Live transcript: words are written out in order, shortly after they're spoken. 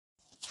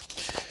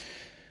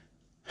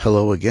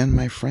Hello again,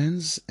 my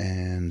friends,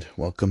 and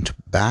welcome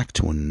back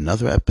to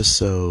another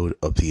episode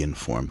of The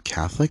Informed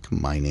Catholic.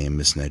 My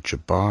name is Ned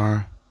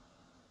Jabbar,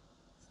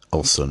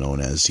 also known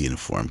as The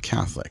Informed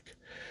Catholic.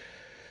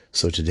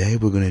 So today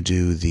we're going to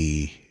do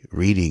the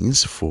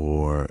readings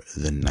for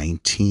the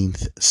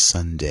 19th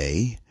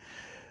Sunday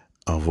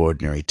of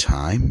Ordinary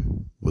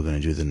Time. We're going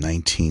to do the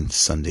 19th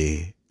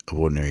Sunday of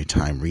Ordinary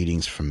Time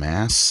readings for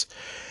Mass,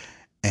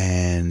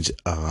 and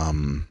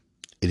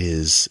it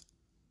is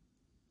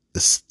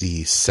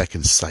the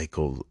second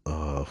cycle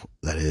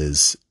that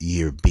is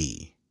year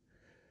B.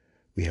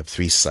 We have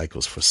 3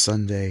 cycles for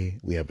Sunday.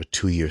 We have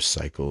 2-year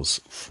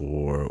cycles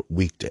for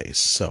weekdays.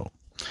 So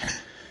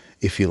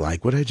if you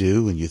like what I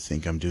do and you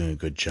think I'm doing a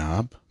good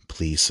job,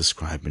 please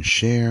subscribe and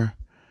share.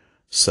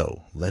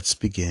 So let's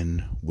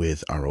begin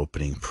with our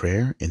opening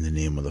prayer. In the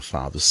name of the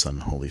Father, Son,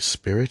 and Holy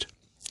Spirit.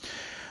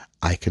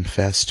 I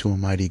confess to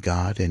Almighty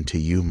God and to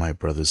you, my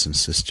brothers and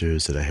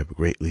sisters, that I have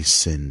greatly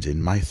sinned in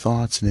my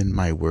thoughts and in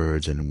my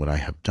words, and in what I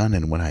have done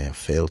and what I have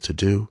failed to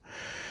do,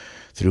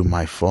 through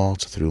my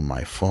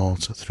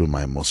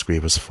most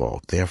grievous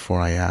fault.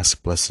 Therefore I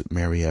ask Blessed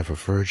Mary, ever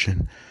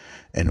Virgin,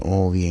 and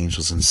all the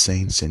angels and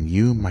saints, and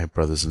you, my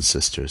brothers and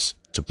sisters,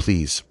 to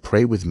please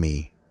pray with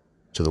me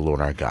to the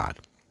Lord our God.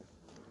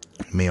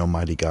 May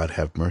Almighty God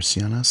have mercy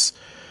on us,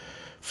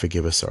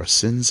 forgive us our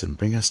sins, and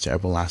bring us to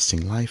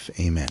everlasting life.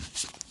 Amen.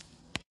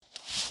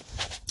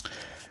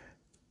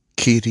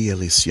 Kyrie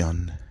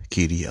eleison,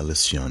 Kyrie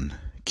eleison,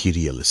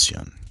 Kyrie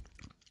eleison.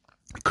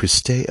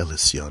 Christe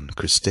eleison,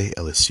 Christe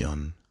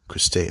eleison,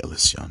 Christe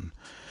eleison.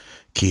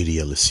 Kyrie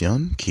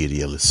eleison,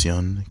 Kyrie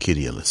eleison,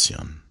 Kyrie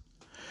eleison.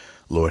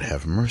 Lord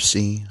have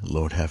mercy,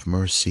 Lord have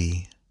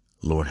mercy,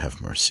 Lord have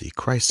mercy.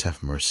 Christ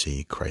have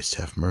mercy, Christ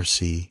have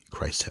mercy,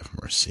 Christ have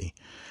mercy.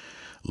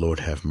 Lord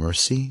have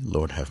mercy,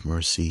 Lord have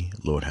mercy,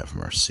 Lord have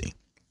mercy.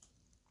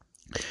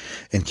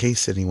 In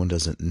case anyone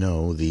doesn't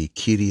know, the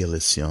Kyrie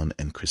eleison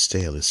and Christe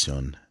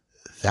eleison,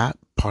 that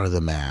part of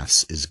the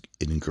Mass is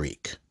in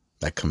Greek.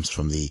 That comes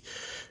from the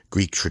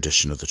Greek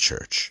tradition of the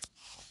Church.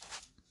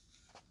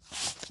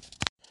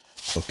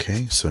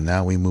 Okay, so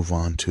now we move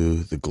on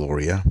to the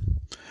Gloria.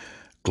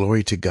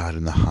 Glory to God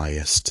in the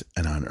highest,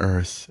 and on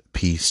earth,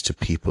 peace to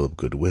people of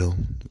good will.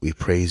 We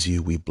praise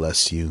you, we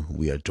bless you,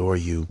 we adore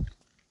you,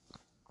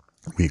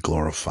 we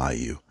glorify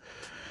you.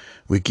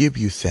 We give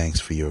you thanks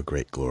for your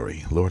great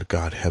glory, Lord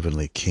God,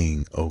 Heavenly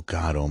King, O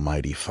God,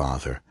 Almighty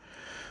Father,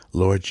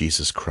 Lord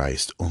Jesus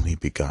Christ, only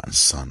begotten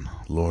Son,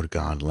 Lord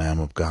God, Lamb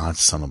of God,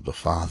 Son of the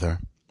Father.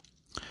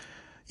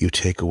 You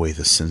take away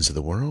the sins of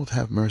the world,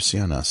 have mercy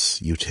on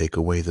us. You take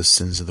away the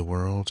sins of the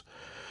world,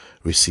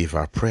 receive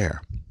our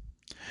prayer.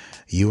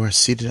 You are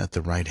seated at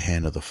the right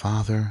hand of the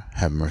Father,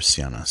 have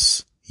mercy on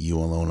us. You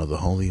alone are the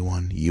Holy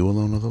One, you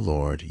alone are the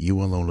Lord,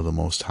 you alone are the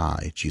Most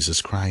High, Jesus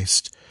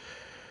Christ,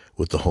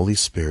 with the Holy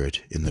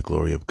Spirit, in the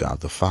glory of God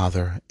the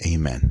Father.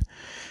 Amen.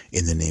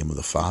 In the name of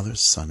the Father,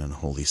 Son, and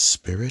Holy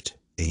Spirit.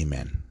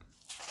 Amen.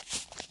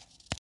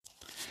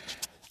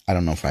 I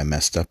don't know if I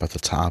messed up at the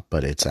top,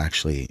 but it's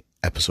actually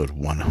episode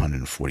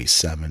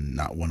 147,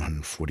 not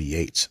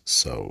 148.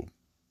 So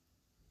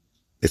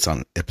it's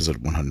on episode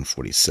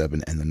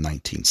 147 and the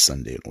 19th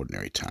Sunday at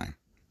Ordinary Time.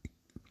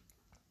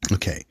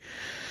 Okay,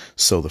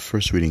 so the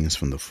first reading is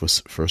from the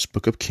first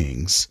book of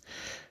Kings,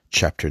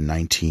 chapter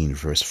 19,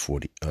 verse 4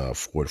 to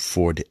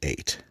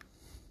 8.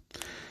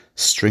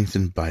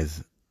 Strengthened by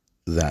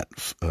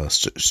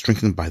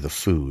the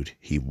food,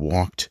 he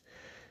walked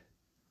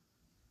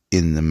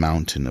to the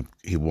mountain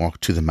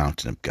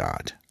of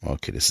God.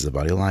 Okay, this is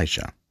about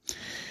Elijah.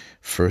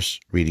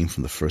 First reading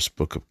from the first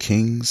book of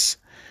Kings.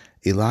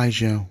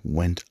 Elijah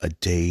went a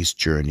day's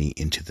journey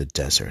into the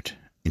desert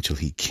until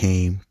he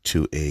came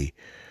to a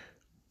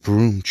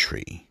broom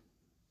tree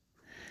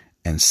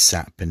and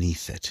sat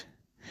beneath it.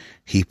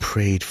 He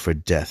prayed for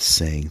death,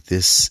 saying,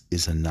 "This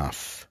is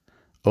enough.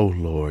 O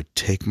Lord,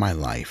 take my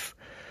life,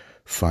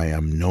 for I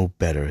am no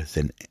better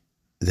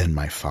than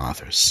my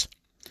fathers."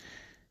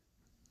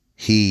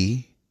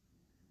 He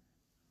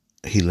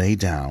lay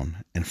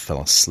down and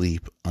fell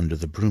asleep under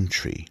the broom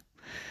tree.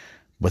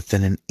 But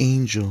then an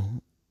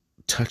angel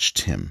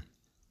touched him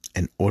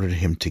and ordered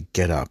him to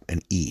get up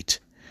and eat.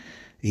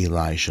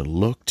 Elijah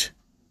looked,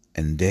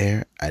 and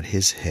there at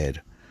his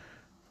head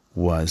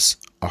was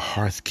a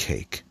hearth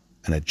cake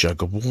and a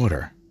jug of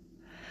water.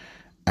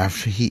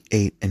 After he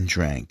ate and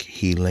drank,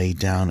 he lay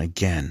down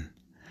again.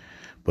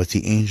 But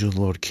the angel of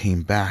the Lord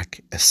came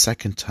back a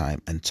second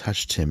time and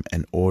touched him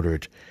and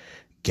ordered,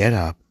 "Get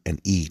up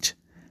and eat,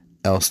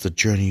 else the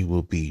journey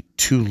will be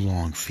too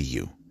long for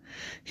you."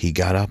 He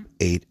got up,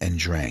 ate, and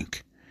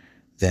drank.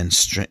 Then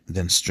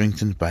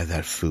strengthened by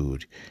that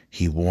food,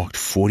 he walked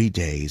 40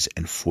 days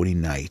and 40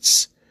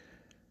 nights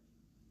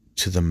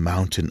to the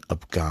mountain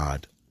of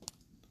God,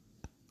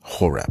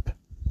 Horeb.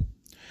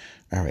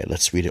 All right,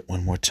 let's read it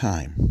one more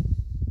time.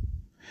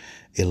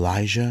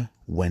 Elijah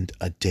went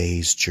a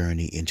day's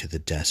journey into the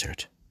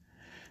desert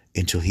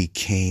until he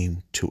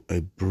came to a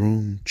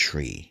broom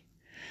tree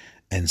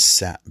and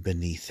sat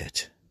beneath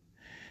it.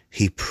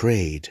 He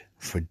prayed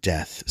for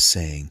death,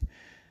 saying,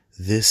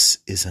 "This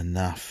is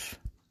enough.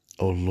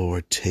 O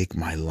Lord, take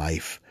my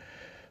life,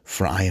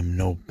 for I am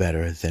no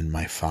better than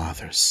my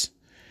fathers."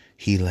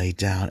 He lay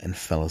down and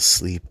fell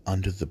asleep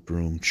under the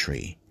broom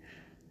tree.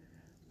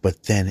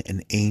 But then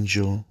an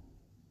angel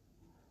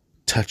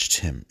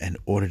touched him and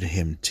ordered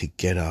him to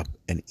get up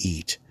and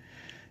eat.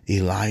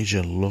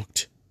 Elijah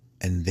looked,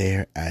 and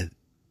there at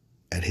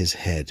his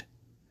head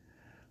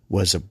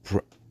was a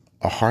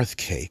hearth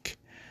cake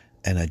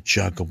and a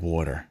jug of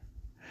water.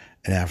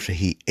 And after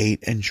he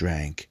ate and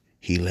drank,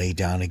 he lay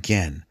down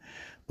again.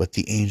 But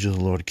the angel of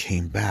the Lord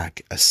came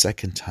back a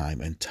second time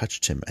and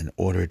touched him and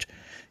ordered,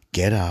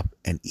 "Get up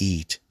and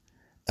eat,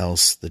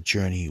 else the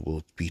journey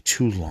will be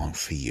too long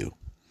for you."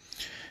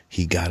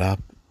 He got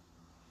up,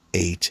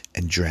 ate,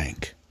 and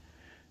drank.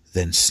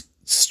 Then,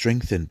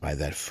 strengthened by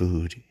that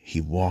food,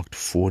 he walked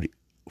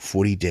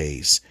 40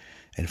 days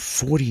and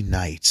 40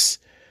 nights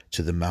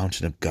to the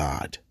mountain of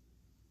God,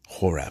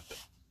 Horeb.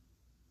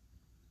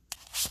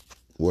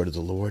 Word of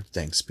the Lord,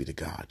 thanks be to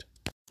God.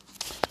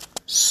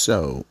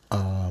 So,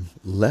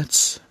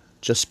 let's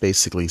just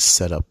basically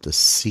set up the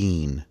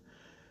scene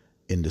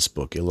in this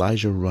book.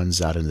 Elijah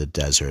runs out in the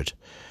desert.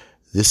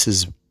 This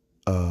is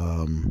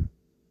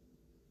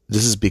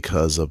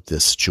because of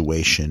this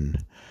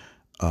situation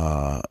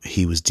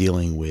he was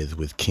dealing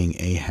with King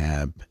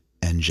Ahab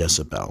and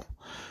Jezebel.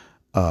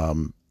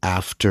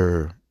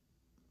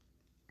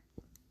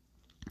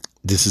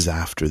 This is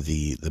after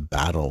the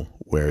battle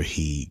where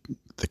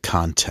the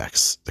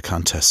contest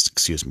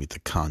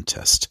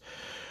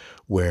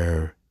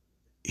where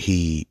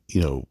he,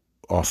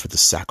 offered the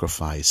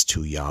sacrifice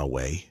to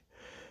Yahweh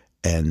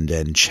and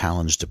then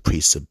challenged the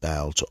priests of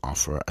Baal to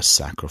offer a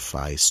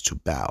sacrifice to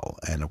Baal.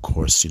 And of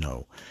course,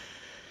 the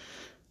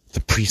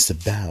priests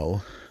of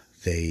Baal,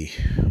 they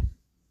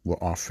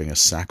were offering a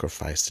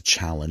sacrifice to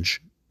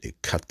challenge. They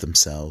cut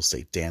themselves,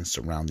 they danced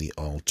around the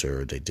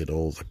altar, they did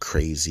all the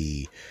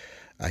crazy,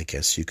 I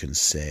guess you can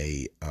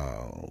say,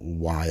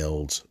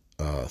 wild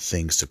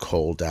things to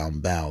call down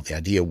Baal. The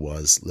idea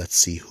was, let's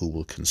see who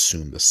will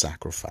consume the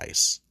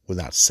sacrifice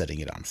without setting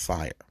it on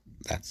fire.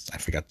 I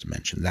forgot to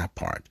mention that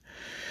part.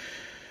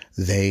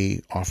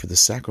 They offered the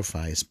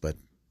sacrifice, but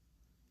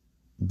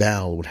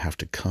Baal would have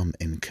to come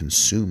and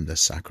consume the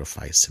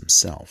sacrifice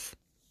himself.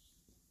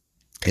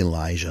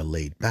 Elijah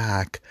laid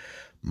back,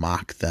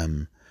 mocked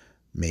them.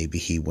 Maybe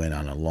he went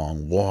on a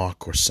long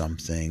walk or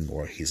something,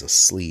 or he's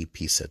asleep.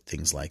 He said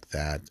things like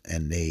that,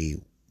 and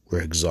they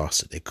were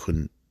exhausted.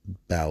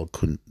 Baal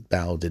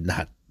did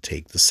not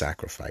take the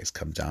sacrifice,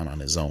 come down on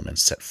his own and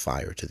set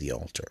fire to the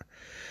altar.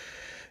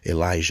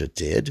 Elijah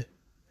did,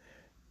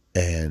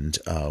 and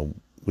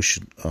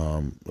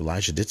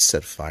Elijah did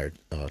set fire.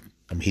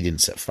 He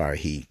didn't set fire.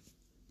 He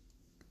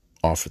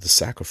offered the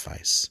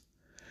sacrifice,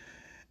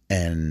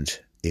 and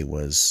it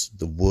was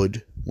the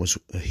wood was.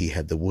 He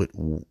had the wood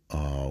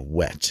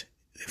wet.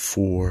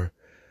 4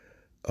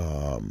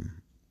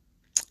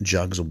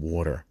 jugs of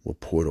water were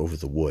poured over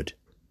the wood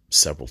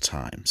several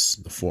times.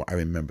 I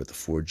remember the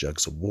 4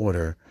 jugs of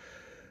water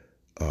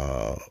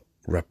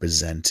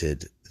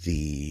represented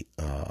the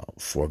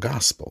 4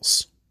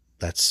 Gospels.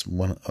 That's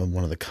one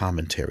of the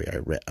commentary I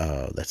read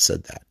that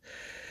said that.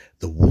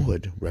 The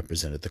wood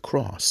represented the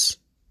cross.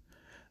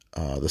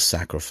 The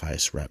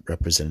sacrifice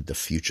represented the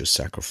future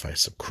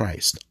sacrifice of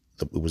Christ.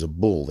 It was a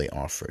bull they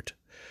offered.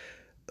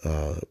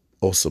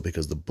 Also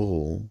because the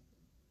bull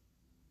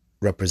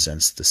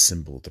represents the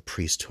symbol of the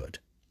priesthood.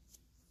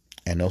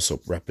 And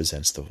also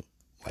represents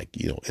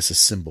it's a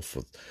symbol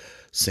for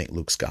St.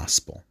 Luke's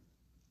gospel.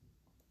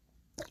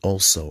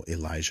 Also,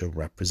 Elijah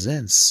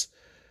represents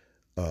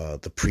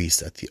the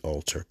priest at the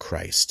altar,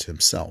 Christ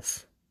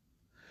himself.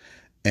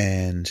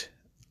 And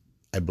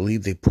I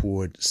believe they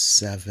poured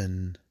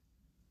 7.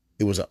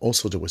 There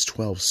was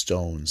 12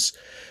 stones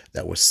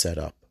that were set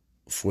up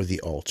for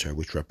the altar,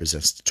 which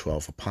represents the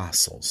 12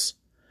 apostles.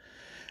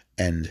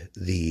 And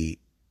the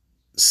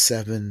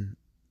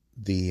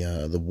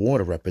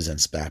water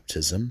represents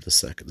baptism, the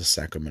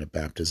sacrament of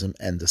baptism,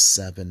 and the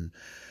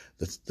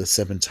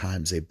 7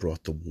 times they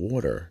brought the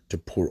water to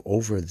pour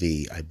over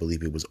I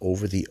believe it was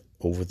over the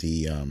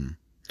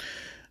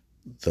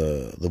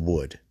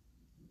wood,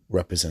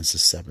 represents the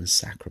 7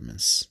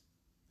 sacraments.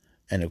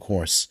 And of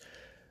course,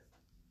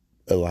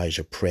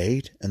 Elijah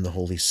prayed, and the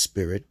Holy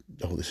Spirit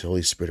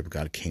of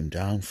God came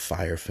down,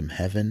 fire from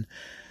heaven,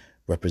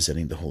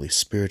 representing the Holy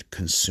Spirit,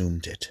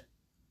 consumed it.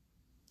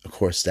 Of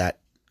course, that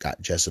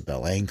got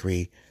Jezebel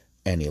angry,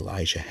 and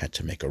Elijah had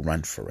to make a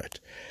run for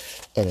it.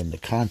 And in the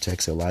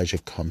context, Elijah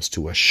comes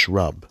to a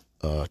shrub,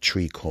 a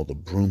tree called a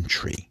broom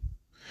tree,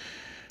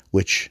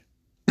 which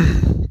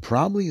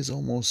probably is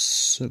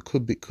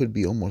could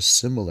be almost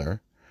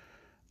similar.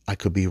 I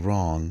could be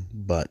wrong,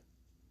 but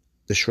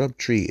the shrub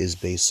tree is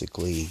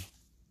basically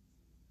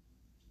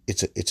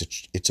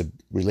it's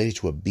related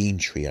to a bean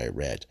tree I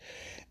read,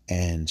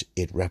 and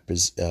it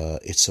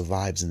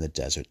survives in the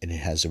desert, and it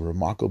has a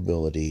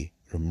remarkable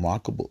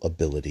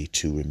ability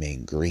to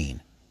remain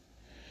green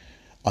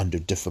under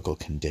difficult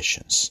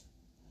conditions.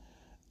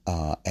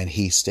 And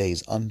he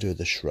stays under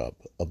the shrub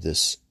of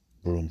this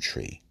broom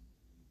tree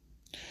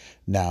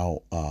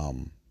Now,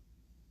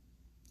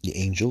 the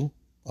angel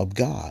of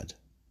God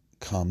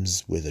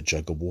comes with a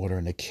jug of water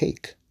and a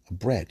cake, a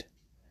bread,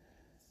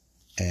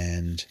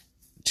 and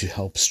to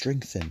help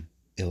strengthen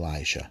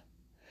Elijah.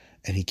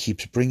 And he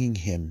keeps bringing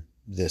him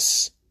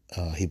this.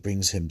 He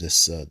brings him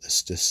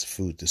this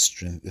food to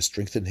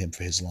strengthen him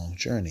for his long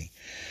journey.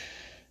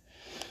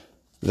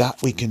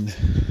 That we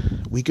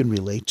can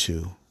relate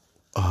to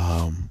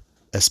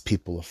as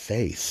people of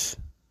faith.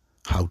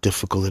 How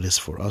difficult it is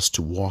for us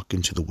to walk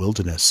into the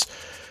wilderness,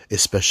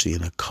 especially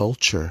in a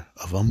culture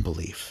of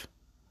unbelief.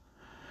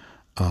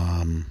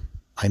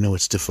 I know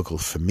it's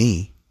difficult for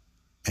me,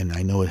 and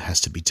I know it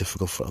has to be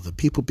difficult for other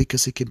people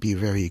because it can be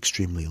very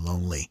extremely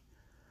lonely.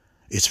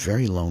 It's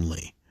very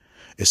lonely,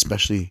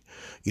 especially,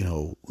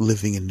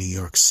 living in New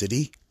York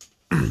City,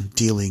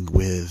 dealing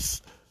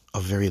with a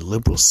very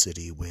liberal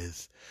city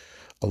with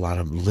a lot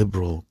of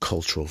liberal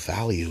cultural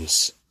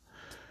values,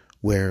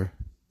 where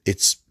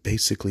it's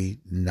basically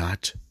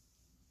not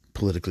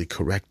politically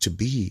correct to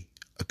be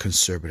a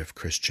conservative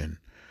Christian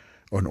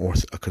or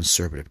a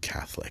conservative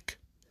Catholic.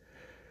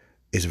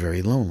 It's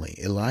very lonely.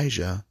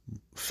 Elijah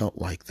felt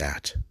like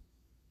that.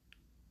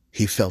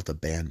 He felt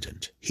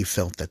abandoned. He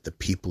felt that the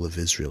people of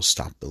Israel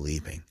stopped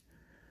believing.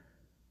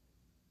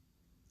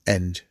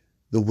 And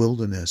the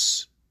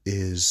wilderness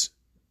is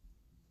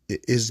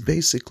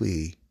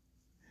basically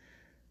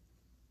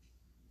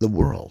the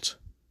world.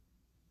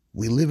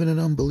 We live in an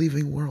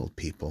unbelieving world,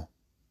 people.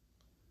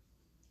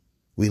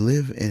 We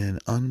live in an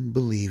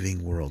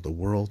unbelieving world, a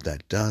world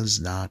that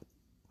does not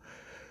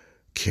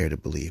care to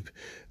believe.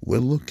 We're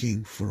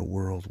looking for a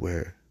world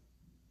where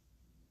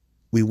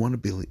we want to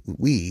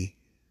believe.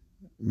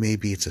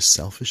 Maybe it's a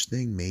selfish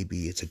thing,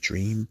 maybe it's a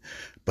dream,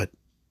 but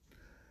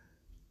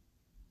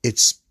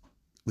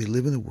we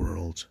live in a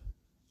world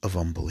of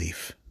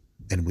unbelief,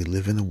 and we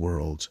live in a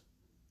world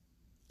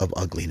of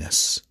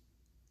ugliness.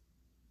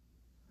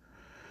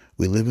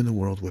 We live in a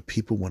world where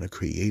people want to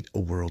create a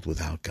world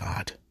without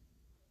God.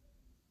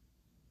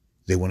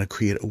 They want to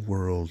create a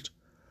world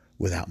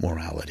without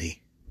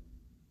morality.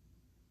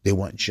 They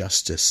want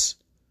justice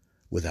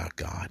without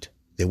God.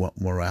 They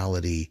want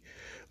morality,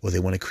 or they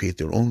want to create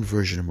their own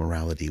version of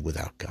morality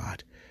without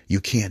God. You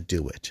can't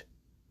do it.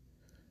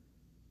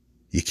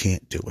 You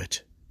can't do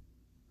it.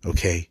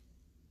 Okay?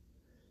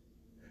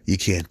 You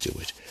can't do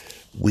it.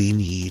 We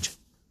need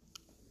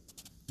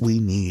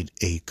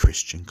a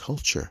Christian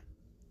culture.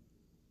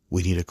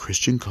 We need a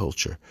Christian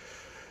culture.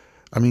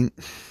 I mean,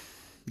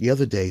 the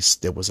other day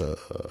there was a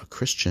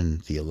Christian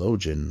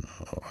theologian,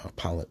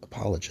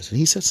 apologist, and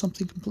he said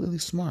something completely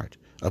smart,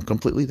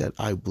 completely that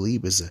I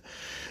believe is a,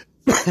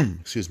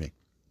 excuse me,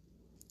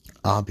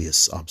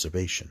 obvious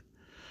observation.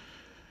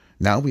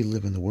 Now we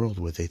live in the world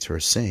where they're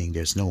saying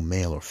there's no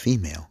male or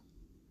female,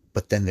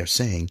 but then they're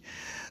saying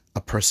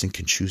a person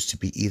can choose to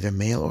be either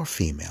male or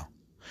female.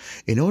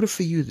 In order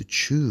for you to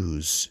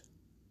choose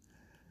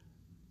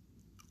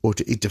or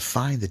to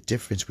define the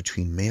difference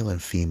between male and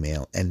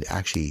female and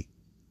actually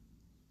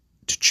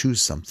to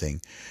choose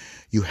something,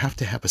 you have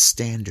to have a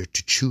standard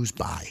to choose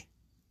by.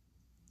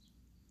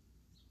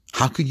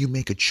 How can you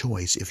make a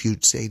choice if you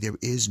say there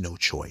is no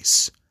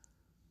choice?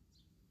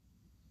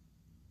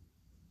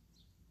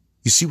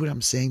 You see what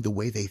I'm saying? The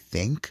way they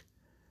think?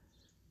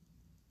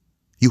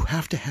 You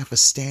have to have a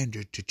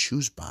standard to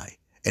choose by,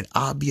 an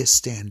obvious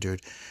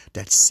standard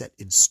that's set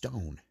in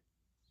stone,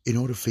 in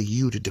order for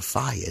you to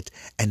defy it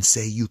and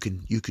say you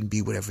can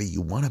be whatever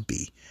you want to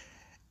be.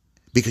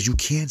 Because you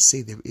can't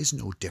say there is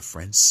no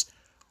difference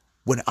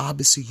when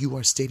obviously you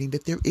are stating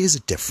that there is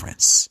a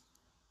difference.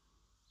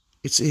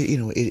 It's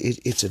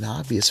an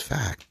obvious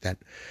fact that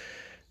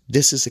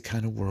this is the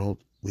kind of world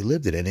we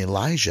lived in. And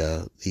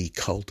Elijah, the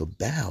cult of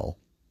Baal,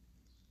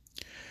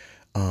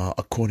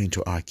 according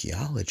to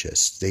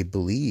archaeologists, they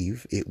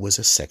believe it was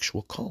a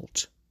sexual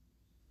cult.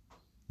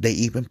 They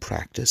even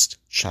practiced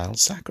child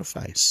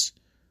sacrifice.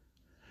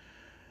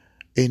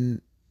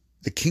 In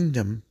the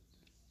kingdom,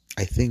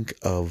 I think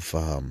of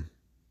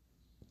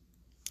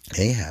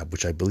Ahab,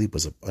 which I believe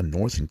was a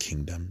northern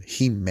kingdom,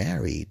 he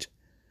married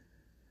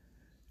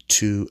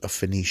to a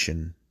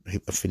Phoenician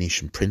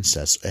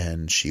princess,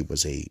 and she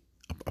was a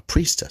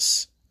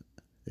priestess,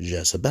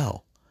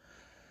 Jezebel.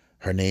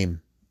 Her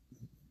name,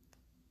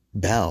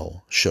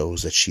 Baal,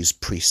 shows that she's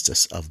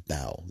priestess of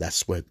Baal.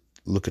 That's what,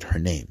 look at her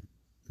name,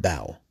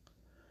 Baal.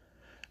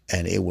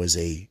 And it was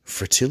a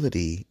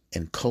fertility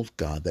and cult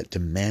god that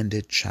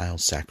demanded child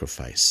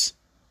sacrifice.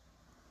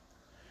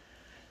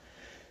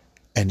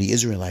 And the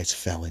Israelites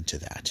fell into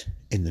that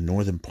in the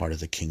northern part of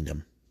the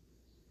kingdom.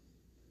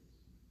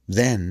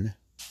 Then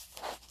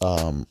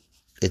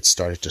it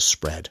started to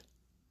spread.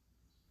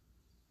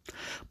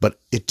 But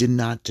it did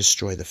not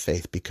destroy the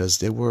faith, because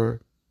there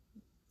were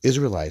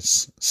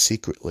Israelites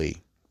secretly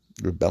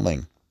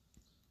rebelling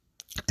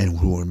and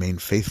who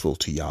remained faithful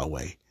to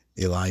Yahweh.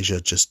 Elijah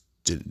just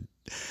didn't,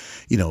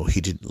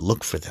 he didn't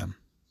look for them.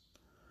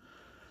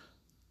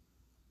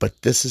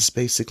 But this is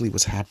basically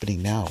what's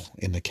happening now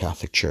in the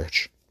Catholic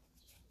Church.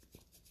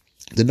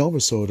 The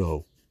Novus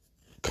Ordo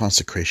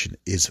consecration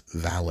is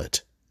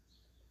valid.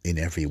 in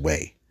every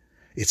way.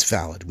 It's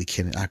valid. We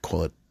cannot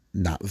call it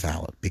not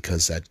valid,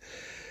 because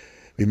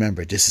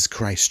remember, this is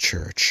Christ's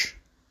church.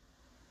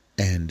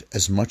 And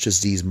as much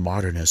as these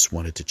modernists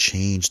wanted to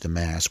change the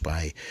Mass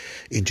by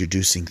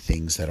introducing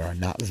things that are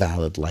not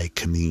valid, like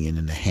communion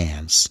in the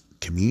hands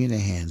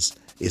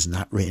is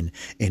not written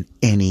in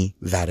any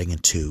Vatican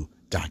II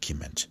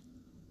document.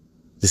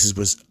 This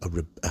was a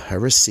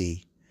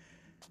heresy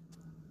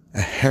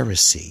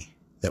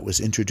that was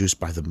introduced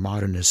by the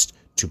modernists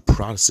to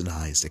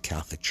Protestantize the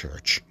Catholic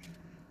Church.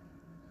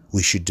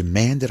 We should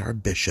demand that our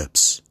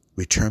bishops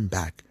return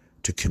back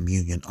to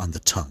communion on the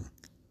tongue.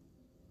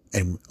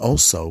 And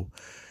also,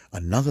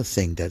 another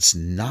thing that's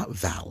not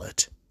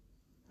valid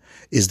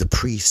is the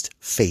priest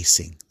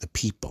facing the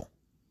people.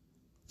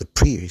 The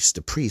priest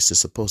is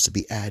supposed to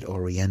be ad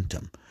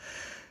orientem,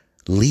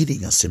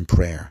 leading us in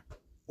prayer,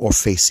 or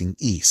facing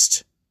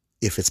east,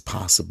 if it's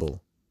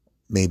possible.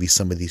 Maybe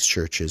some of these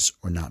churches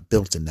were not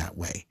built in that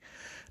way.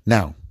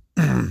 Now,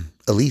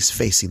 at least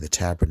facing the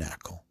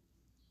tabernacle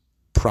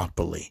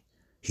properly,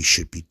 he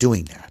should be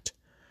doing that.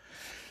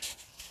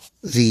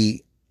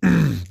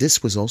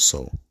 This was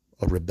also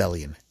a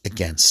rebellion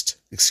against,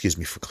 excuse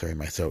me for clearing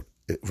my throat,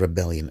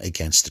 rebellion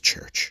against the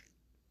church,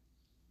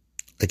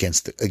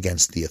 against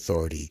the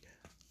authority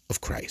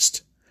of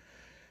Christ.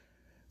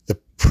 The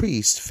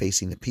priest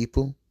facing the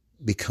people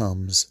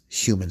becomes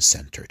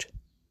human-centered.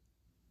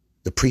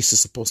 The priest is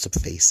supposed to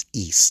face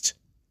east,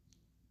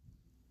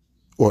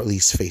 or at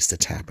least face the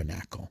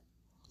tabernacle,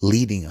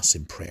 leading us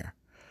in prayer.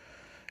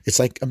 It's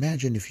like,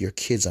 imagine if your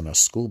kid's on a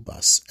school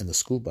bus and the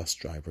school bus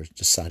driver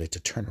decided to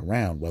turn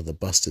around while the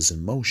bus is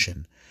in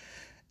motion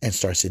and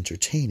starts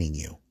entertaining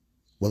you.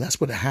 Well, that's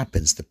what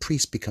happens. The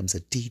priest becomes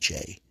a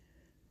DJ.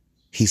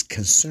 He's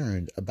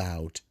concerned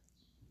about,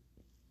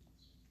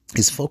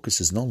 his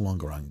focus is no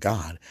longer on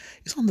God.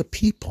 It's on the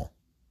people.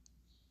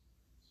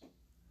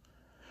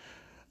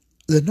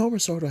 The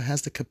Novus Ordo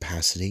has the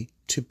capacity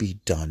to be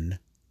done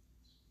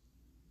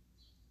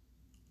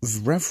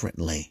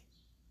reverently.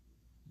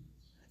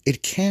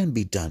 It can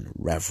be done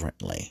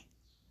reverently.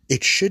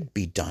 It should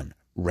be done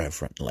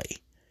reverently.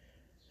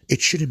 It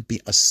shouldn't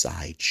be a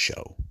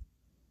sideshow.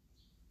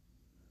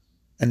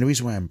 And the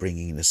reason why I'm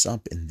bringing this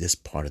up in this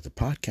part of the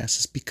podcast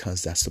is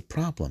because that's the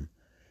problem.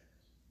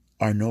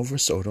 Our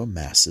Novus Ordo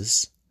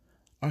masses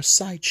are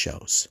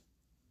sideshows.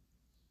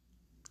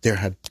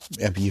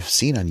 You've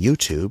seen on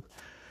YouTube,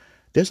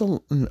 there's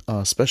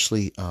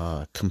especially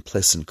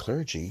complicit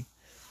clergy.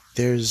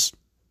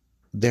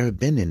 There have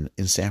been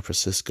in San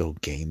Francisco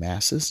gay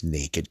masses,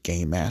 naked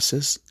gay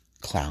masses,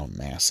 clown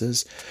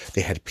masses.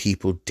 They had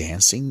people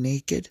dancing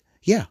naked.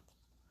 Yeah.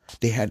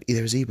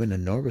 There's even a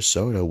Novus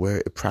Ordo where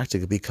it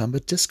practically became a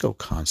disco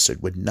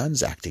concert with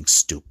nuns acting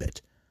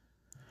stupid.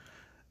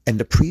 And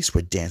the priests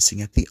were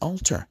dancing at the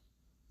altar.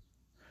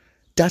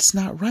 That's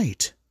not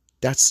right.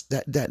 This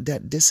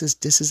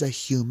is a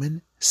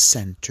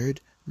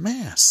human-centered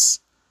mass.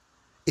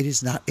 It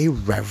is not a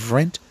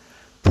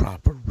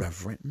proper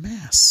reverent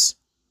mass.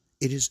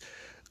 It is.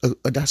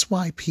 That's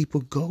why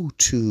people go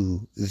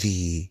to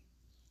the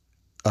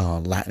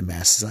Latin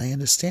masses. I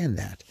understand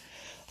that.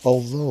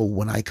 Although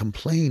when I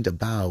complained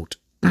about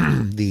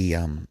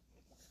the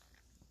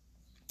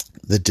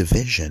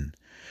division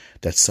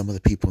that some of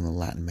the people in the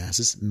Latin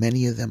masses,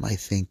 many of them I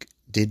think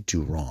did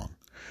do wrong,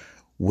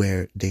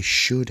 where they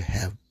should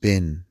have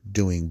been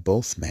doing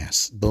both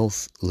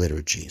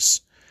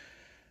liturgies,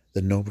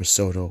 the Novus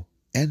Ordo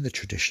and the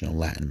traditional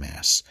Latin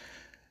Mass.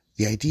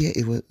 The idea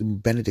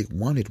Benedict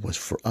wanted was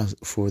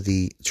for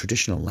the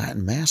traditional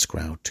Latin Mass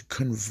crowd to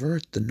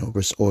convert the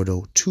Novus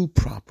Ordo to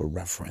proper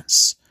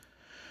reverence.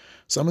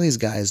 Some of these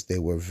guys, they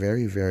were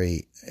very,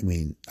 very,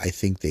 I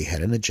think they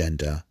had an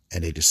agenda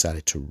and they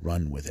decided to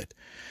run with it.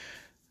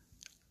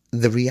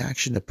 The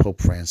reaction to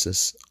Pope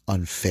Francis,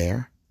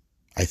 unfair.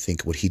 I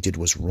think what he did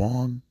was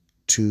wrong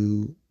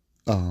to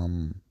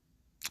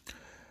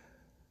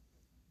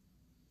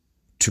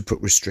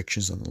put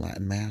restrictions on the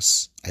Latin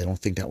Mass. I don't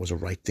think that was a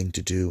right thing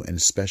to do, and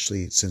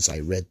especially since I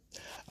read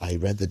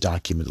the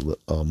document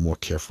more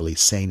carefully,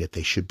 saying that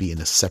they should be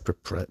in a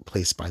separate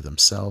place by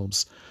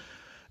themselves,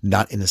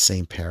 not in the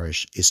same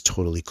parish, is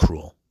totally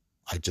cruel.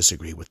 I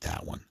disagree with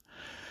that one.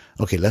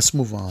 Okay, let's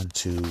move on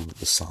to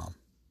the Psalm.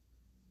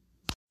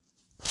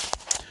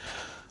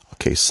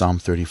 Okay, Psalm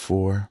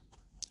 34,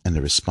 and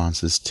the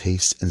response is,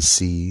 taste and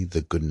see the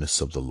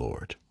goodness of the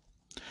Lord.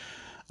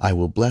 I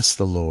will bless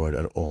the Lord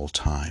at all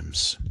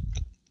times.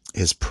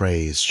 His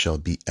praise shall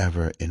be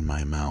ever in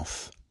my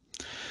mouth.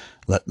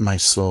 Let my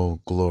soul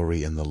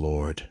glory in the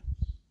Lord.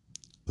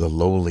 The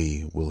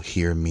lowly will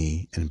hear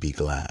me and be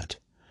glad.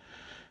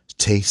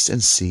 Taste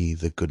and see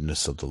the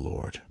goodness of the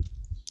Lord.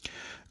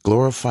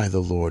 Glorify the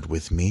Lord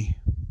with me.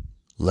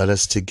 Let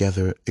us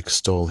together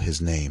extol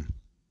his name.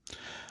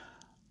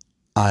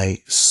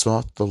 I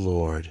sought the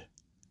Lord,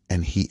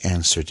 and he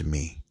answered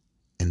me,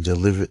 and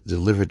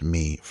delivered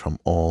me from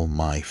all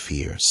my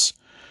fears.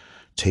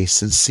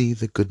 Taste and see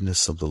the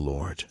goodness of the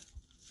Lord.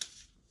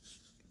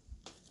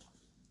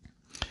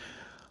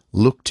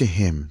 Look to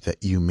him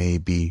that you may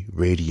be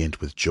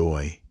radiant with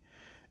joy,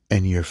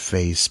 and your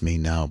face may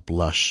now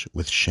blush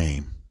with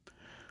shame.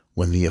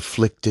 When the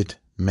afflicted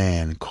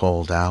man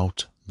called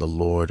out, the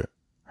Lord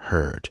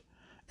heard,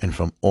 and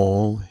from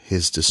all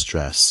his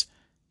distress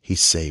he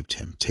saved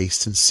him.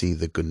 Taste and see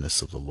the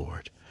goodness of the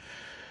Lord.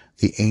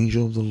 The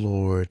angel of the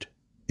Lord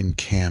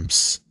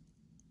encamps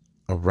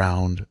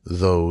around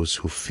those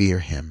who fear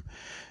him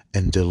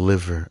and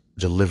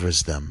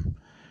delivers them.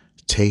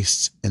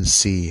 Taste and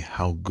see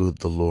how good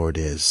the Lord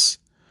is.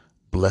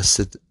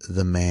 Blessed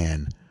the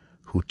man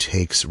who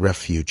takes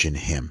refuge in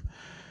him.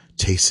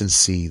 Taste and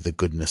see the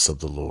goodness of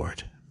the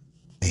Lord.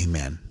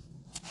 Amen.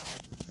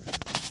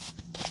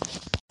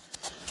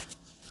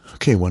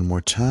 Okay, one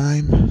more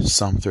time.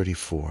 Psalm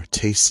 34.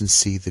 Taste and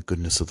see the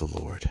goodness of the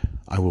Lord.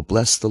 I will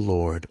bless the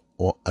Lord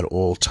at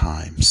all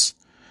times.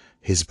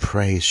 His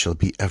praise shall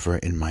be ever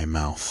in my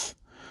mouth.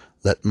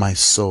 Let my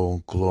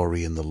soul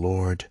glory in the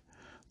Lord.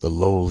 The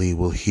lowly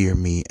will hear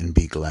me and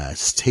be glad.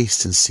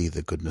 Taste and see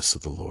the goodness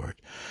of the Lord.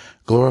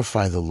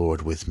 Glorify the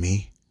Lord with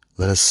me.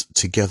 Let us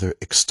together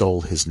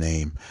extol his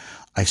name.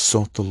 I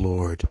sought the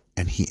Lord,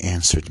 and he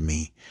answered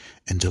me,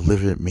 and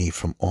delivered me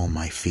from all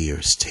my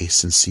fears.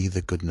 Taste and see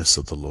the goodness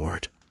of the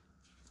Lord.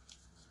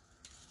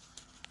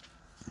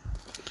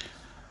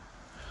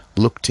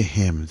 Look to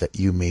him that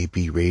you may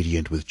be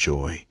radiant with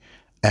joy.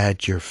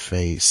 And your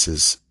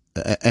faces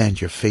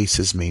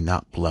may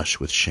not blush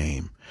with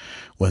shame.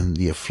 When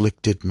the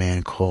afflicted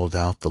man called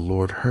out, the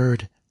Lord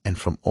heard, and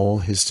from all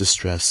his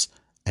distress,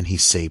 and he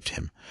saved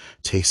him.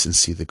 Taste and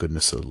see the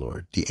goodness of the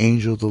Lord. The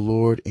angel of the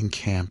Lord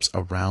encamps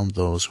around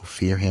those who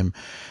fear him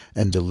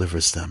and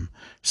delivers them.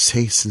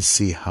 Taste and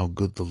see how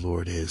good the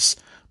Lord is.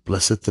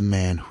 Blessed the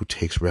man who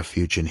takes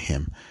refuge in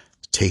him.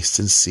 Taste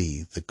and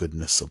see the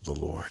goodness of the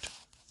Lord.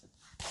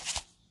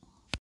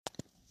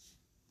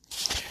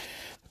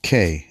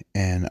 Okay,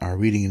 and our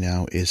reading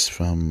now is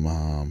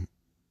from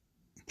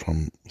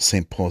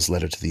St. Paul's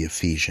letter to the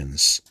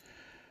Ephesians.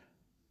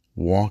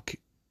 Walk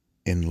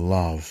in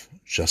love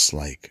just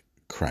like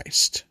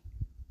Christ.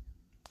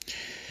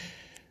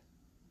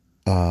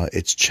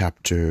 It's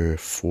chapter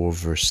 4,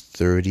 verse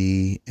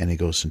 30, and it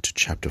goes into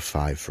chapter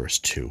 5, verse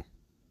 2.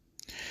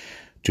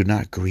 Do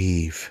not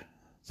grieve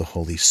the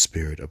Holy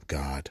Spirit of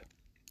God,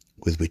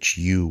 with which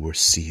you were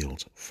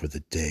sealed for the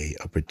day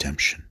of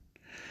redemption.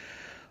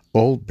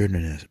 All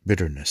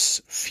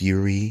bitterness,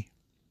 fury,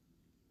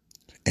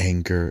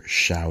 anger,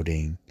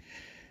 shouting,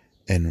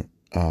 and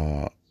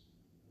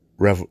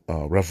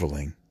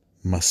reveling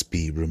must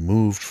be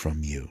removed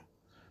from you,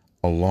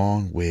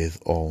 along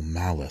with all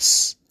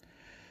malice.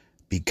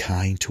 Be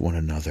kind to one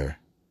another,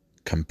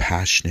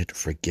 compassionate,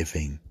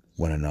 forgiving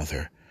one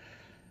another,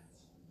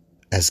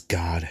 as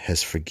God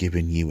has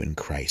forgiven you in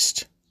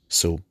Christ.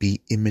 So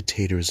be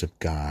imitators of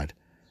God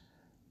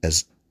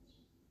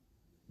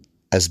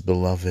as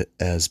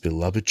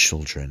beloved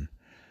children,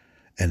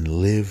 and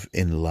live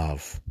in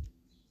love,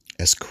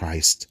 as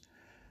Christ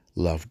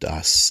loved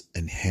us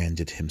and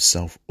handed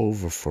himself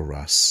over for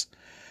us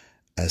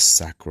as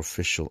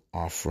sacrificial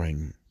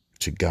offering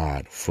to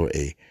God for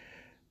a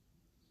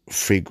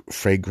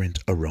fragrant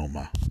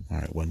aroma. All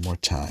right, one more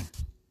time.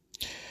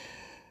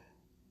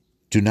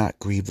 Do not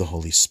grieve the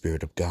Holy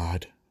Spirit of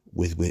God,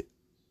 with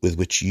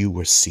which you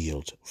were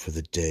sealed for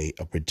the day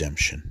of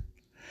redemption.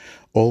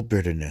 All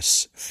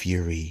bitterness,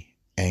 fury,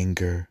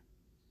 anger,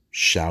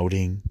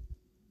 shouting,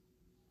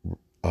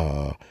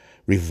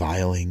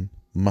 reviling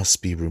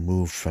must be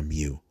removed from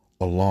you,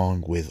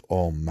 along with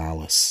all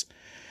malice.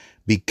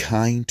 Be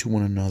kind to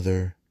one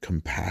another,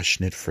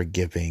 compassionate,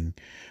 forgiving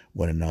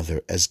one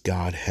another, as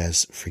God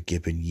has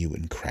forgiven you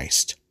in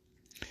Christ.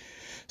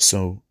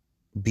 So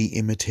be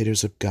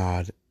imitators of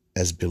God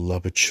as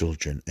beloved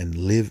children, and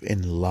live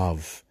in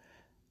love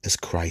as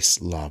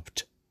Christ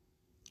loved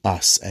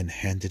us and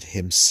handed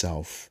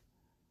himself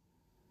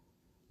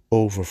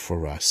over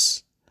for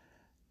us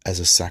as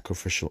a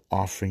sacrificial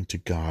offering to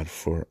God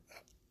for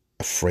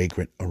a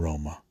fragrant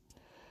aroma.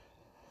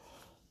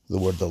 The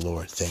word of the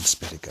Lord. Thanks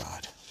be to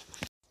God.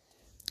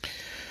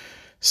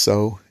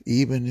 So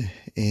even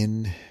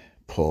in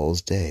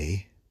Paul's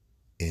day,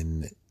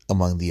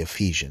 among the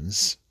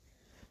Ephesians,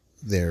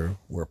 there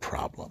were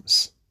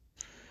problems.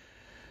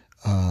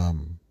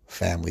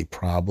 Family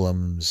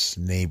problems,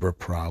 neighbor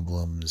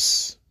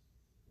problems,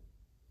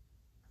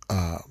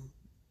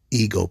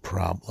 ego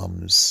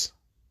problems.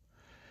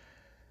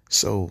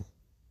 So,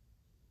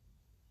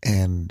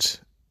 and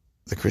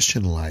the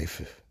Christian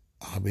life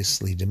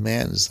obviously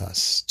demands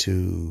us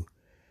to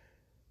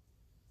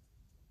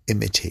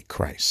imitate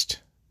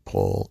Christ.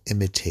 Paul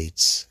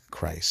imitates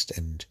Christ,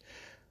 and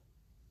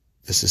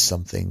this is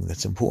something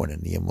that's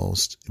important. The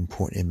most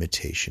important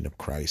imitation of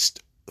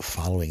Christ,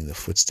 following the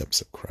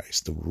footsteps of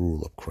Christ, the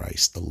rule of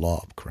Christ, the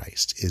law of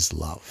Christ, is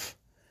love.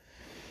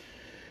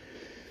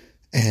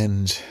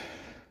 And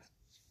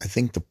I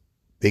think the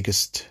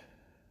biggest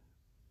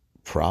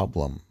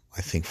problem,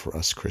 for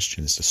us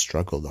Christians, the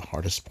struggle, the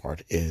hardest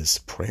part is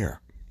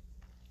prayer.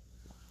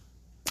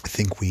 I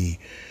think we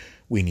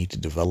need to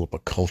develop a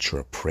culture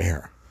of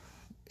prayer.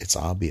 It's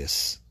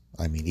obvious.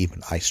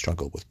 Even I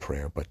struggle with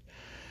prayer, but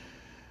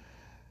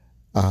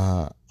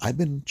I've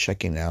been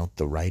checking out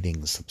the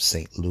writings of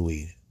Saint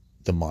Louis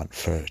de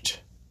Montfort.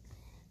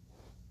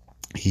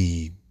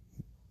 He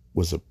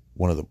was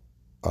one of the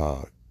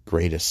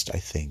greatest, I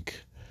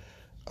think,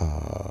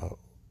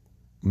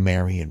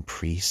 Marian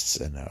priests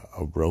and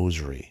a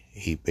rosary.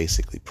 He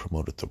basically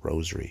promoted the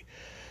rosary.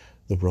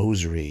 The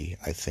rosary,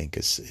 I think,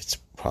 it's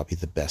probably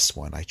the best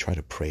one. I try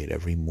to pray it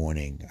every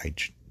morning. I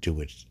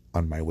do it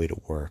on my way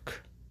to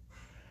work,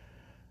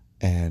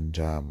 and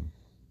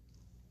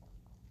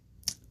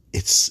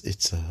it's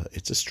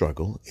a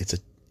struggle.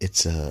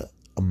 It's a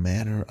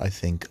manner, I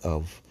think,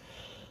 of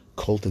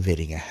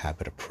cultivating a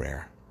habit of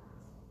prayer.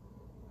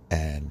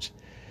 And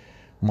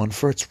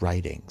Montfort's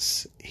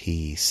writings,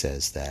 he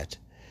says that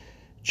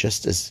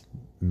just as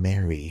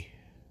Mary,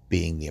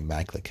 being the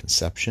Immaculate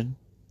Conception,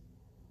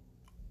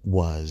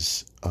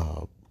 was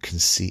the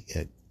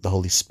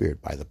Holy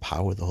Spirit, by the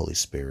power of the Holy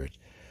Spirit,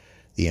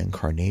 the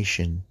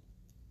incarnation,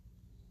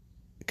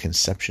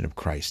 conception of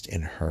Christ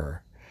in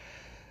her,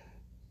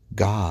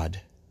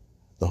 God,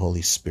 the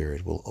Holy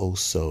Spirit, will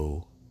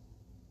also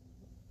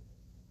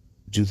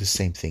do the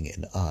same thing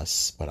in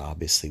us. But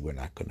obviously we're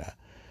not going to,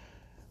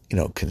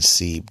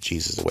 conceive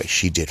Jesus the way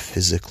she did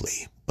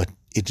physically. But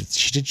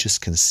she didn't just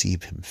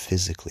conceive him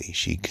physically.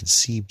 She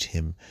conceived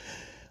him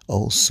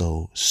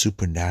also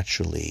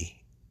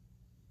supernaturally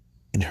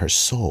in her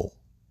soul.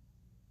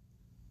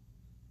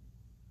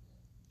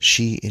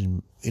 She,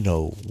 in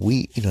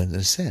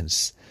a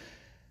sense,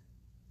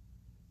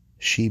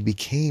 she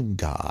became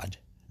God.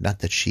 Not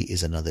that she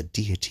is another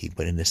deity,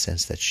 but in the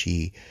sense that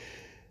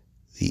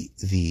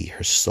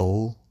her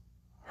soul,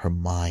 her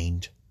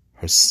mind,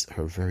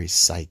 her very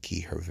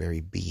psyche, her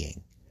very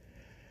being,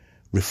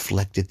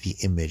 reflected the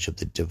image of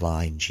the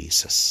divine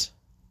Jesus.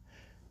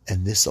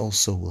 And this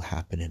also will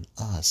happen in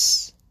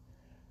us.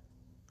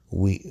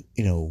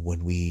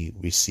 When we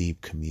receive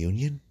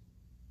communion,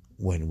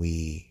 when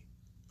we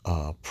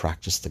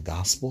practice the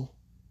gospel,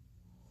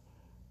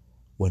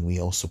 when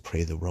we also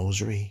pray the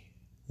rosary,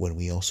 when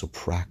we also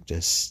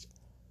practice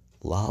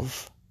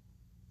love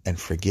and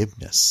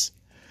forgiveness,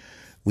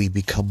 we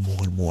become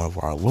more and more of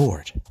our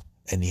Lord.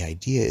 And the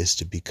idea is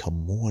to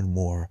become more and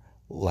more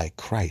like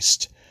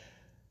Christ,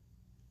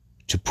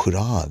 to put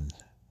on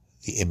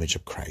the image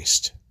of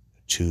Christ,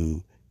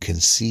 to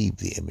conceive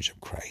the image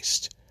of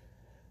Christ,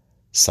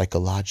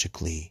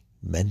 psychologically,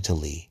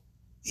 mentally,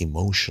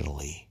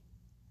 emotionally,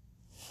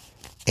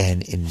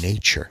 and in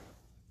nature,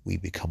 we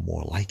become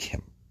more like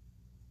him.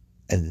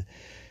 And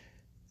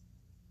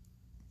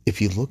if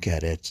you look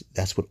at it,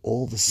 that's what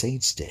all the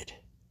saints did.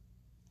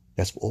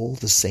 That's what all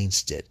the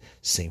saints did.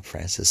 St.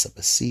 Francis of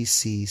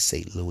Assisi,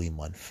 St. Louis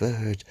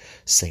Montfort,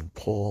 St.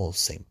 Paul,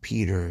 St.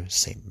 Peter,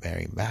 St.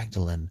 Mary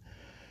Magdalene,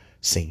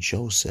 St.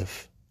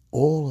 Joseph,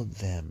 all of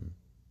them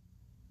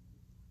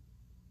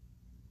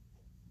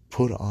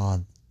put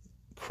on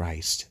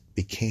Christ,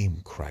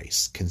 became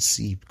Christ,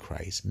 conceived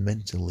Christ,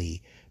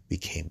 mentally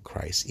became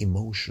Christ,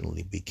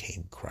 emotionally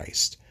became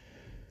Christ.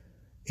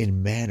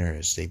 In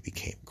manners they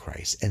became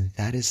Christ. And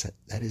that is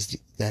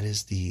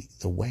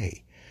the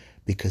way.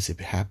 Because if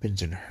it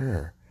happens in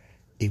her,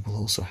 it will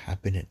also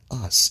happen in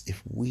us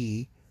if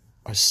we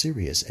are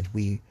serious and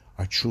we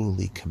are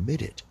truly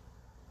committed.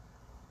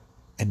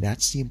 And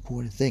that's the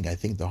important thing. I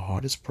think the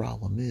hardest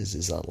problem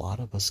is a lot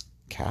of us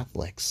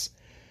Catholics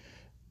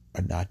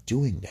are not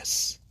doing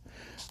this.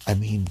 I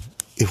mean,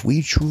 if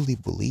we truly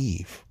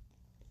believe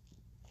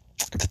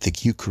that the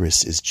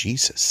Eucharist is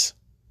Jesus,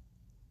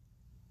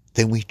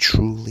 then we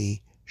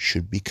truly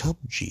should become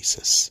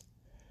Jesus.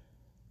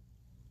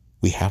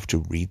 We have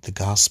to read the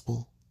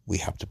gospel. We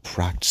have to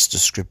practice the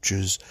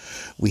scriptures.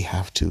 We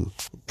have to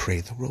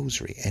pray the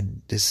rosary.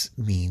 And this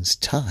means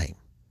time.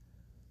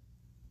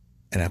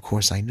 And of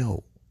course, I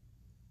know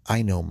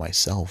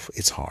myself,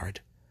 it's hard.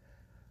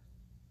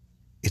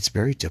 It's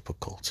very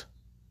difficult.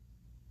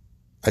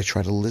 I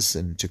try to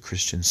listen to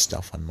Christian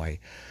stuff on my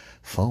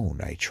phone.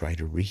 I try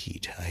to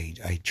read.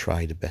 I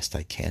try the best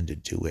I can to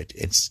do it.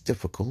 It's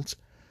difficult.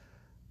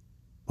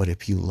 But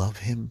if you love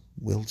him,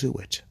 we'll do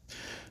it.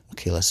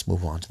 Okay, let's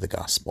move on to the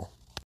gospel.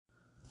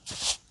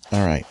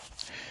 All right.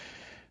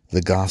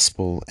 The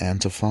gospel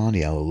antiphon,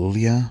 the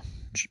Alleluia,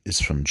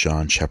 is from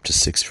John chapter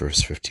 6,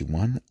 verse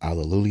 51.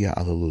 Alleluia,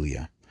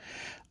 alleluia.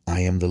 I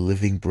am the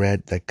living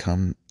bread that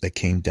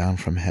came down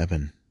from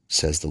heaven,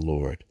 says the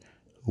Lord.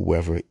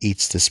 Whoever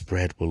eats this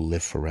bread will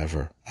live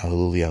forever.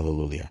 Alleluia,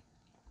 alleluia.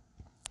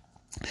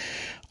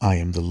 I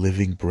am the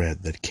living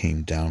bread that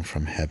came down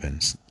from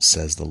heaven,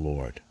 says the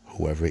Lord.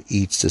 Whoever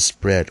eats this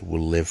bread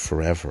will live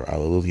forever.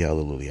 Alleluia,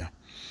 alleluia.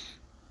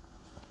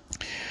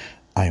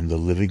 I am the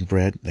living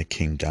bread that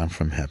came down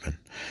from heaven.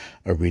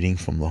 A reading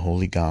from the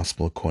Holy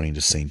Gospel according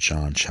to St.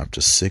 John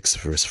chapter 6,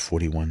 verse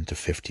 41 to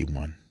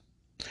 51.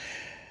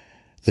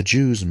 The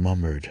Jews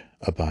murmured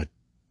about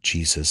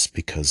Jesus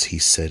because he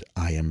said,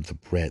 I am the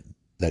bread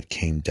that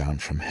came down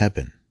from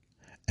heaven.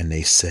 And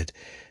they said,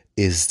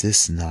 Is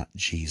this not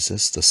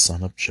Jesus, the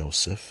son of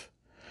Joseph?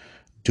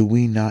 Do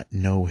we not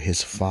know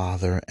his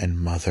father and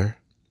mother?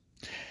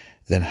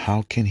 Then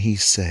how can he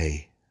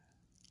say,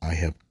 I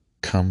have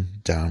come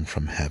down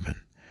from heaven?"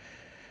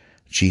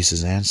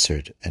 Jesus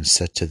answered and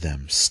said to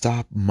them,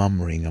 "Stop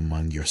murmuring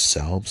among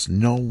yourselves.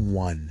 No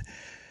one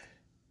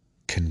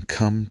can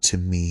come to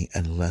me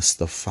unless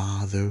the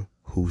Father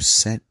who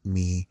sent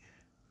me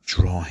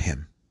draw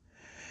him,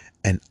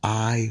 and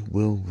I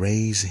will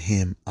raise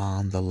him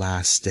on the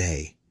last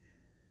day.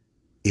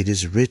 It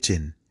is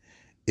written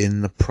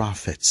in the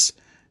prophets,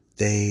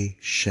 they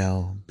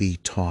shall be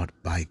taught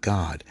by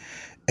God.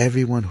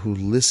 Everyone who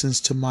listens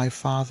to my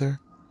Father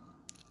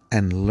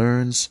and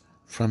learns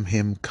from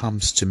him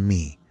comes to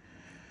me.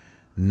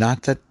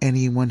 Not that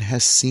anyone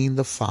has seen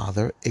the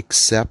Father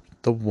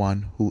except the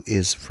one who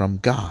is from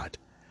God.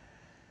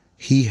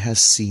 He has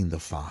seen the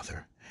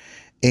Father.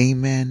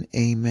 Amen,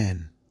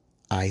 amen,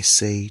 I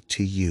say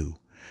to you,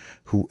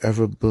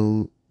 whoever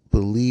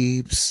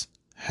believes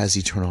has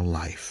eternal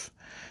life.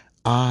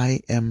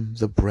 I am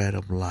the bread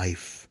of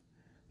life.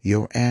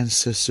 Your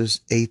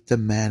ancestors ate the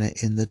manna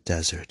in the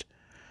desert,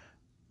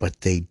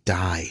 but they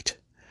died.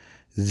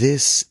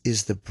 This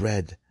is the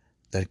bread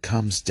that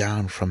comes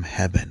down from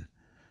heaven,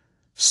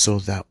 so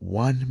that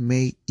one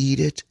may eat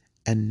it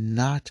and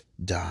not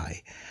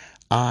die.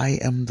 I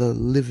am the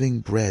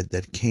living bread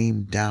that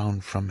came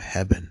down from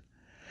heaven.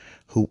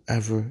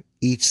 Whoever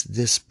eats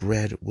this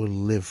bread will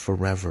live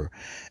forever,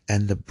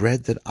 and the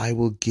bread that I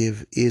will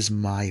give is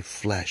my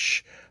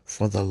flesh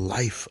for the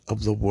life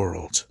of the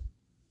world.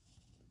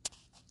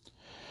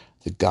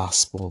 The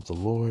Gospel of the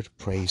Lord.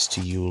 Praise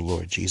to you,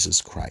 Lord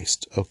Jesus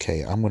Christ.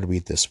 Okay, I'm going to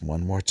read this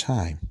one more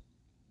time.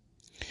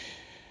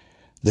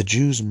 The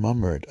Jews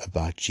murmured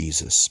about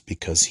Jesus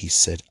because he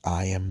said,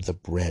 "I am the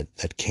bread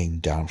that came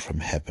down from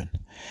heaven."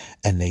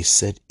 And they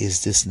said,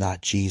 "Is this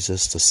not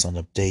Jesus, the son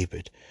of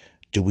David?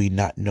 Do we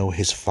not know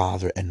his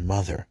father and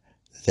mother?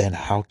 Then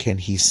how can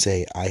he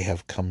say, 'I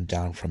have come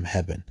down from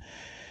heaven'?"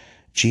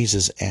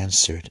 Jesus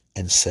answered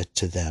and said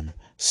to them,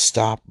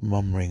 "Stop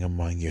murmuring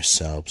among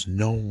yourselves.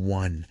 No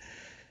one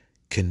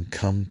can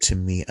come to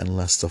me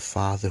unless the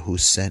Father who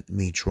sent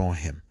me draw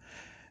him,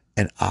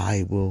 and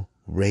I will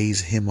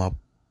raise him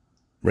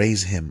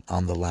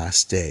on the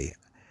last day.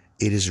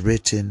 It is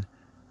written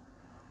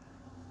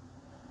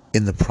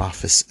in the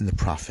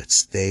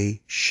prophets,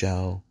 they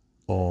shall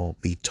all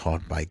be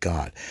taught by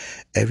God.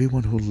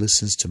 Everyone who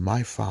listens to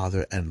my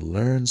Father and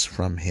learns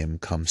from him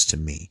comes to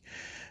me.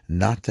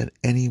 Not that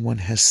anyone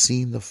has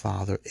seen the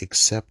Father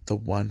except the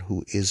one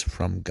who is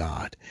from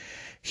God.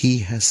 He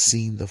has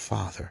seen the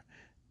Father.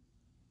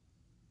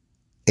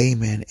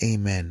 Amen,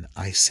 amen,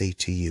 I say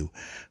to you,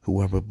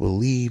 whoever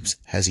believes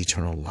has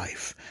eternal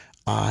life.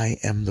 I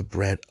am the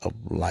bread of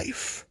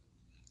life.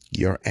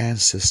 Your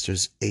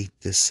ancestors ate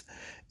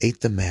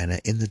the manna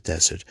in the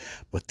desert,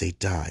 but they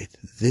died.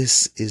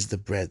 This is the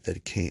bread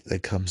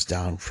that comes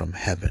down from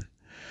heaven,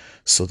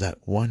 so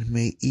that one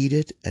may eat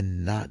it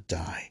and not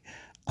die.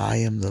 I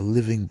am the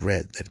living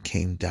bread that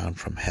came down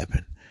from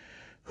heaven.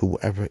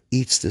 Whoever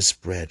eats this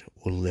bread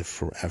will live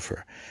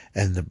forever,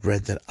 and the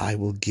bread that I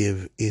will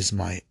give is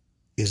my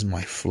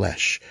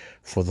flesh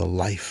for the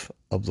life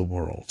of the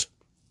world.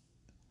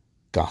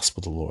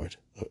 Gospel of the Lord.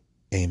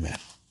 Amen.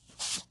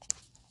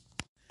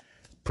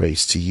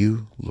 Praise to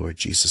you, Lord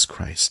Jesus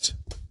Christ.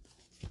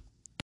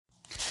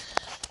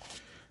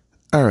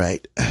 All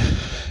right.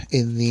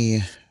 In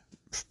the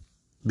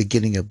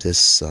beginning of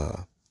this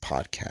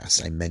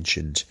podcast, I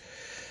mentioned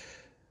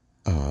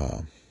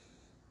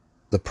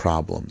the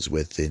problems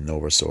with the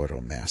Novus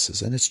Ordo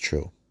masses, and it's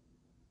true.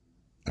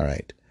 All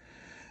right.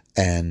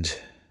 And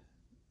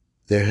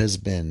there has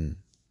been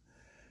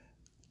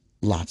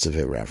lots of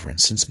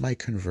irreverence since my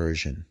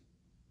conversion.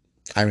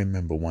 I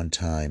remember one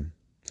time,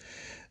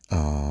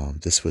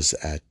 this was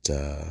at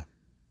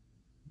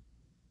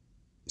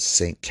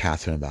St.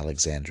 Catherine of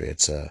Alexandria.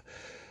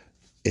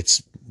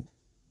 It's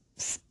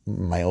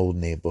my old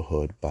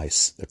neighborhood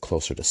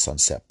closer to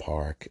Sunset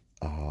Park.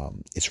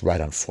 It's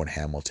right on Fort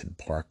Hamilton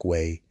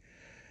Parkway.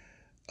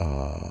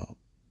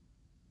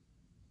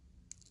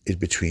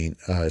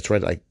 It's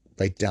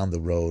right down the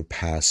road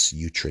past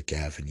Utrecht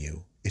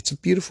Avenue. It's a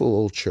beautiful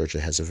old church.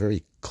 It has a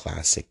very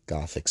classic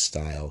Gothic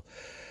style,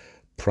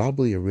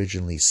 probably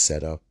originally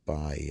set up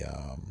by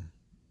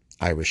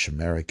Irish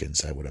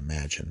Americans, I would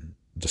imagine,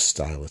 the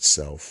style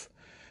itself.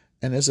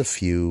 And there's a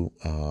few,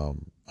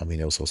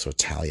 there was also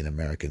Italian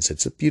Americans.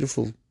 It's a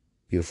beautiful,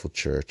 beautiful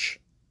church.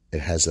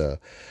 It has a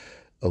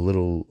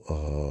little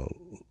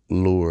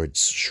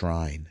Lourdes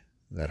shrine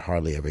that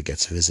hardly ever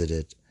gets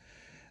visited.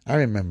 I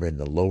remember in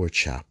the lower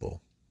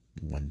chapel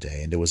one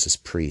day, and there was this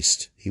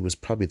priest. He was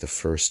probably the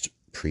first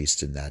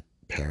priest in that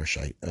parish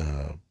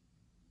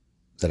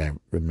that I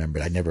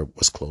remembered. I never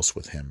was close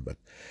with him, but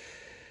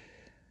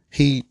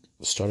he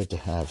started to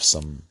have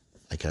some,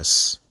 I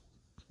guess,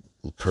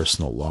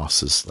 personal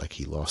losses. Like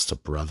he lost a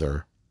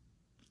brother,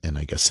 and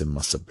I guess it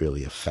must have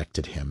really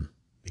affected him,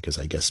 because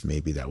I guess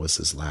maybe that was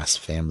his last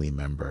family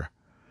member.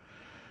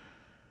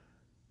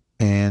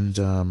 And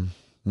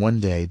one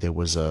day there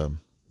was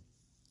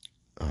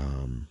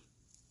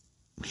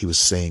he was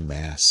saying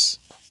Mass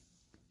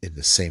in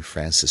the St.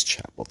 Francis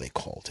Chapel, they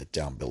called it,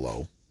 down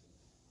below.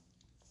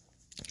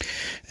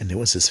 And there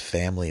was this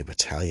family, a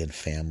Italian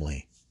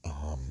family.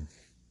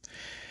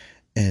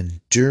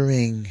 And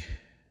during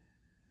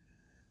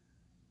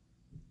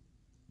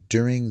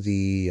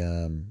the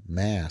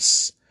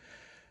Mass,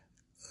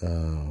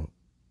 the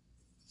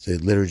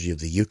liturgy of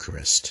the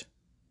Eucharist,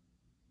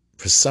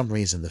 for some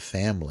reason the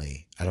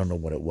family, I don't know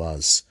what it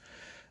was,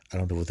 I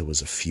don't know whether it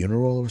was a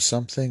funeral or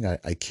something,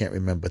 I can't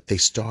remember, but they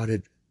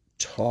started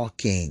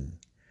talking,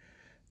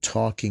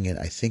 and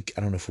I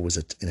don't know if it was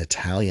in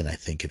Italian, I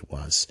think it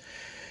was.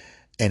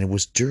 And it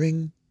was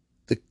during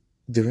the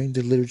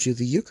liturgy of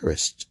the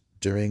Eucharist,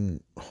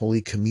 during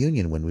Holy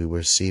Communion, when we were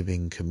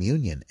receiving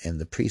communion, and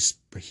the priest,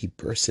 he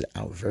bursted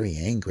out very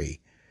angry.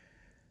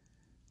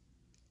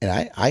 And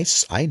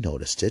I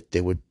noticed it.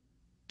 They were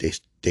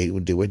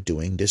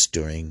doing this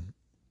during,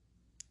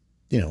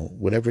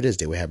 whatever it is,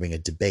 they were having a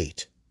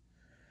debate.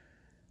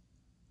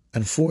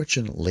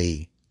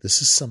 Unfortunately,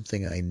 this is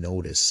something I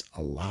notice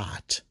a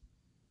lot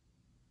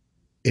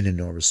in a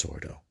Novus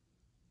Ordo.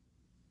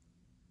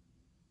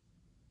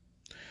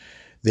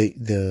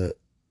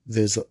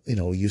 There's,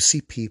 you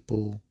see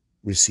people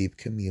receive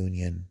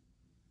communion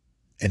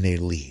and they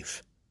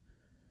leave.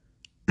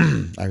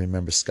 I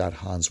remember Scott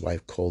Hahn's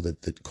wife called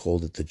it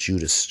the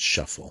Judas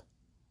shuffle.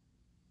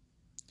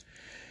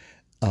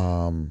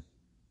 I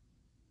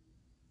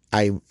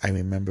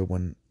remember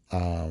when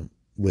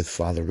with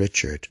Father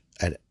Richard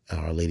at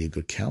Our Lady of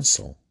Good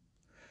Counsel,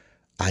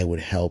 I would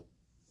help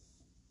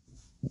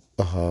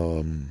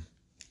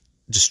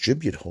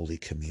distribute Holy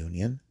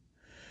Communion.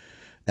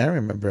 And I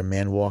remember a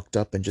man walked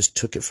up and just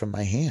took it from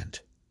my hand.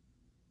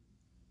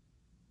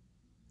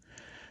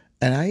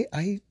 And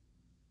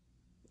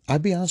I'll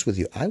be honest with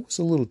you, I was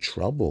a little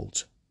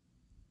troubled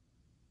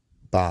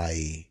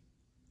by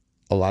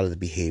a lot of the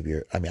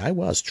behavior. I mean, I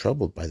was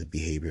troubled by the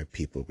behavior of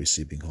people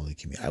receiving Holy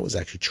Communion. I was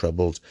actually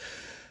troubled.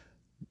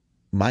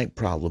 My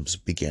problems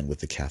began with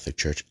the Catholic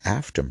Church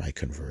after my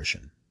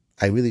conversion.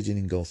 I really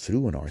didn't go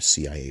through an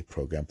RCIA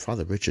program.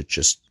 Father Richard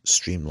just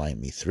streamlined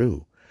me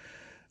through.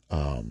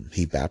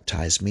 He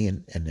baptized me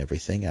and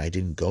everything. I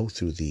didn't go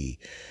through the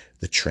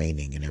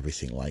training and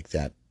everything like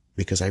that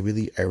because I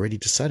already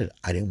decided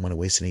I didn't want to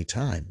waste any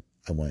time.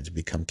 I wanted to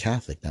become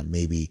Catholic. Now,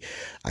 maybe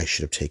I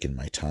should have taken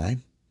my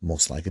time,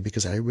 most likely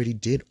because I already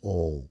did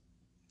all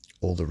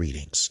the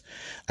readings.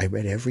 I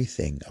read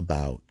everything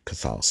about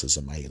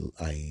Catholicism. I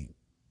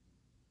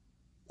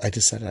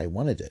decided I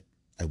wanted it.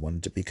 I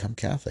wanted to become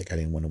Catholic. I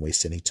didn't want to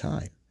waste any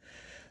time.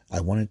 I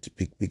wanted to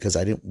be, because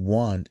I didn't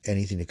want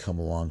anything to come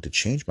along to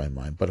change my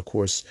mind. But of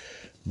course,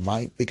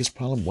 my biggest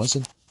problem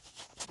wasn't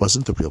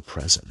the real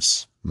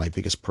presence. My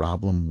biggest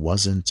problem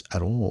wasn't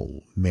at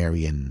all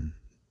Marian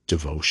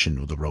devotion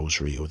or the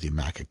Rosary or the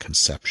Immaculate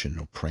Conception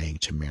or praying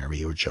to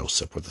Mary or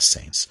Joseph or the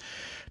saints.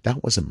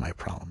 That wasn't my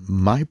problem.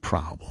 My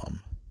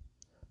problem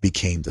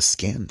became the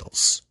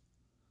scandals.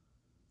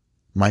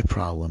 My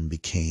problem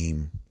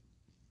became,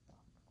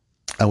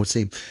 I would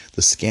say,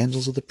 the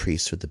scandals of the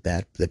priests, or the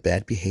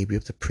bad behavior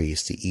of the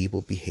priests, the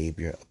evil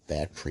behavior of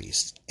bad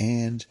priests,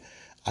 and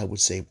I would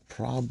say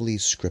probably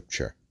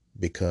Scripture,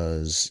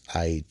 because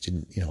I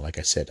didn't, like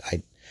I said,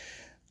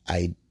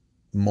 I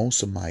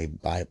most of my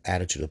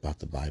attitude about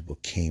the Bible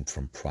came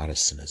from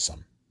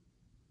Protestantism,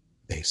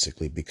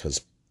 basically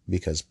because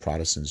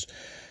Protestants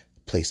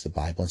placed the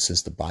Bible, and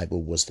since the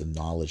Bible was the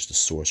knowledge, the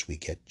source we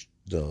get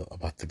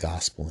about the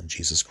gospel and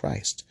Jesus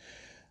Christ.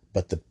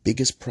 But the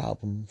biggest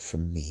problem for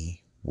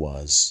me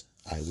was,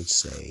 I would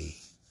say,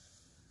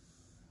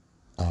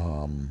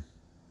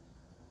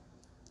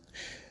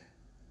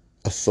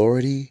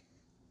 authority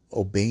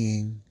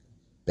obeying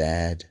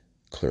bad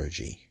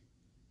clergy.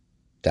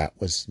 That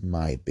was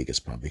my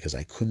biggest problem, because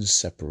I couldn't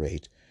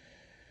separate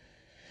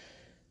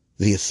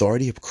the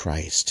authority of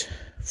Christ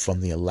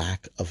from the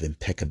lack of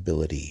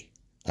impeccability,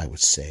 I would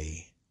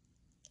say,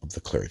 of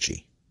the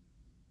clergy.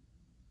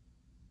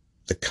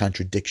 The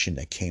contradiction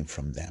that came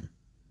from them.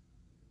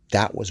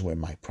 That was where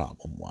my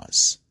problem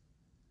was.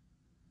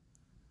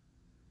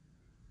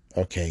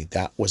 Okay,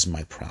 that was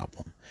my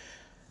problem.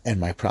 And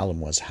my problem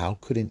was, how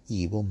could an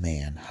evil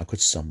man, how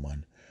could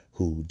someone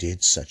who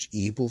did such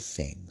evil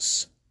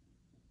things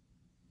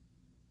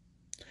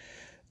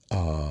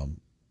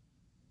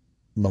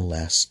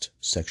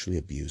sexually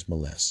abuse,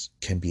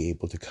 can be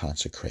able to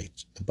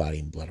consecrate the body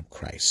and blood of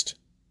Christ,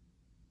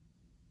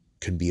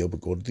 can be able to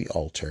go to the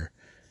altar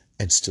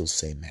and still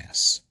say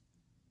Mass,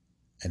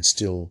 and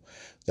still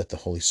that the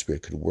Holy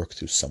Spirit could work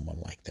through someone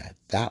like that.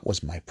 That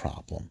was my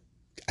problem.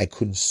 I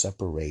couldn't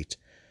separate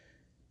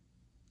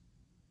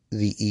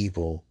the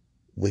evil,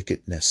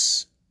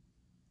 wickedness,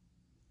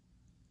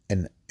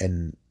 and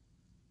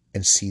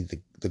see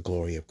the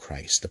glory of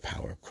Christ, the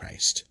power of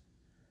Christ.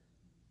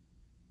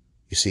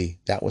 You see,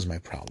 that was my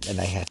problem. And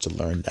I had to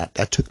learn that.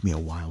 That took me a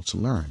while to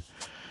learn,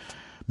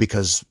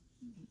 because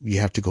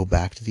you have to go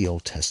back to the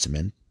Old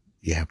Testament.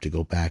 You have to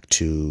go back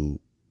to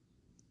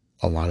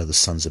a lot of the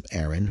sons of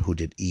Aaron who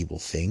did evil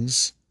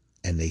things,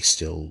 and they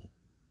still,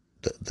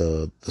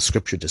 the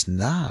Scripture does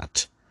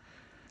not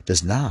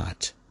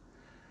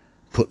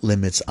put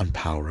limits on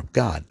power of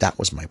God. That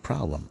was my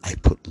problem. I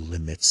put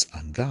limits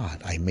on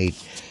God. I made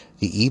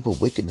the evil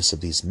wickedness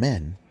of these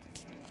men,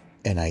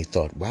 and I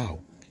thought, wow,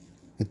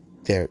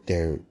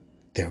 they're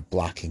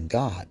blocking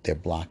God. They're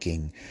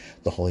blocking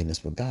the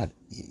holiness of God.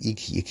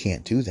 You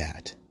can't do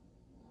that.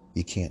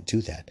 You can't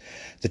do that.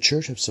 The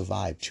church has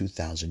survived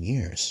 2,000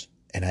 years,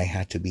 and I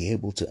had to be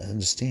able to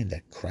understand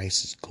that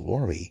Christ's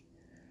glory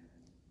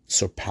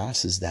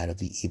surpasses that of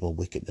the evil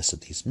wickedness of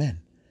these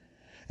men.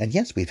 And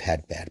yes, we've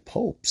had bad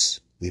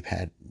popes. We've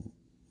had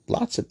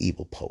lots of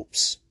evil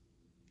popes.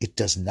 It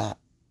does not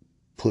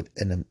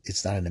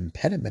it's not an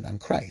impediment on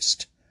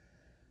Christ.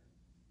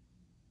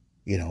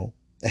 And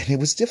it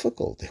was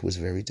difficult. It was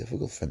very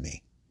difficult for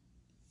me.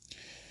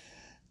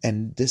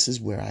 And this is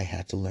where I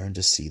had to learn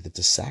to see that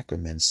the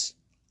sacraments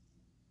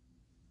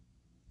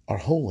are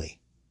holy.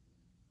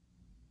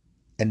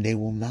 And they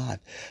will not,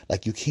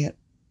 you can't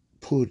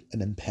put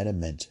an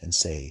impediment and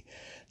say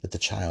that the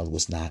child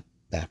was not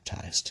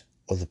baptized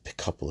or the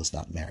couple is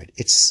not married.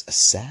 It's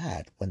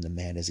sad when the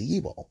man is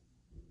evil.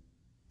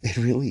 It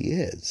really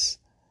is.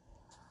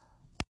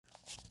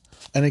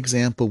 An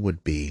example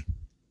would be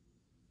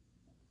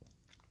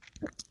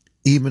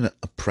even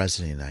a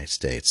president of the United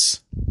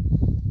States.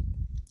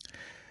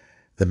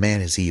 The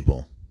man is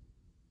evil,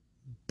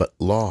 but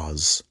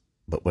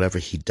whatever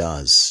he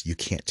does, you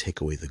can't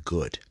take away the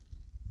good.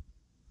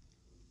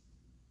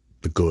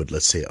 The good,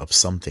 let's say, of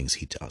some things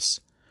he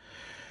does,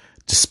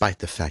 despite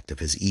the fact of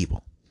his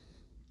evil.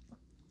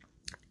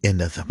 And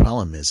the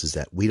problem is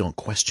that we don't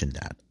question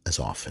that as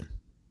often.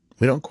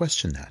 We don't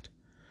question that.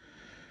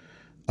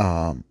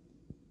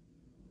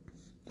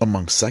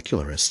 Among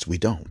secularists, we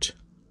don't,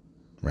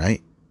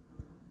 right?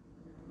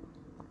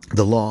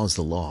 The law is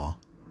the law,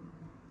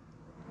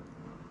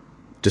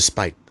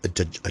 despite a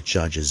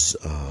judge's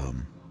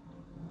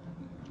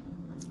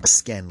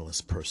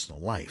scandalous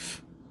personal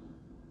life,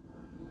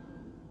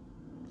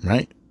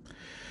 right?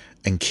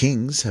 And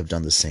kings have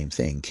done the same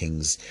thing.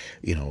 Kings,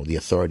 the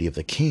authority of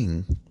the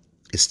king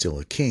is still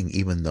a king,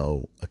 even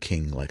though a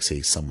king like,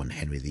 say, someone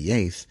Henry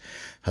VIII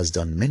has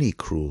done many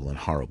cruel and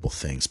horrible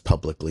things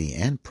publicly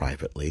and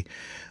privately,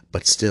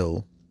 but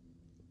still,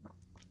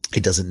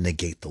 it doesn't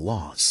negate the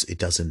laws. It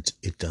doesn't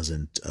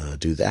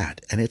do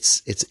that. And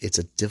it's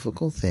a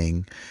difficult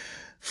thing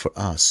for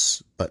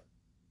us, but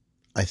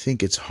I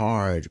think it's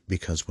hard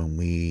because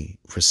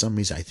for some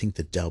reason, I think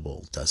the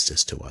devil does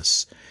this to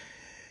us.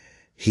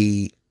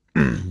 He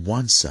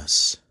wants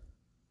us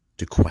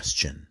to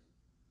question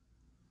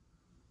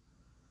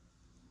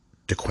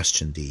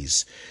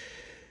these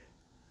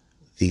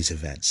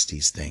events,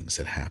 these things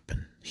that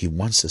happen. He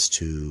wants us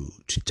to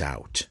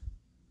doubt,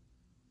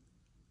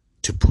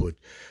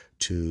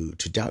 to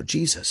doubt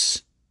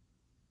Jesus.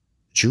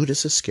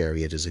 Judas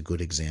Iscariot is a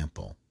good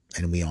example,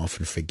 and we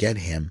often forget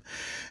him,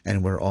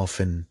 and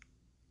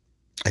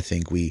I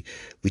think we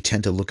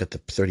tend to look at the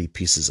 30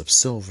 pieces of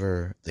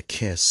silver, the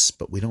kiss,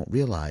 but we don't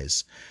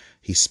realize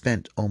he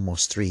spent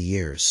almost 3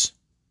 years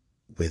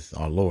with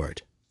our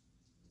Lord.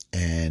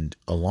 And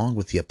along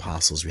with the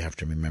apostles, we have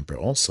to remember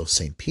also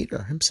St.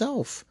 Peter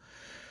himself,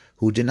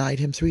 who denied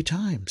him 3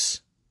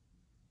 times.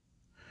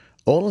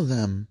 All of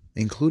them,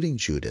 including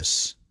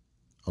Judas,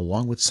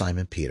 along with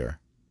Simon Peter,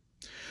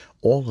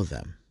 all of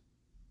them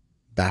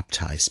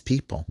baptized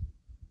people.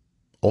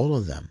 All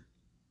of them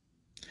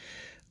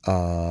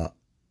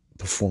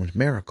performed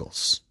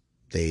miracles.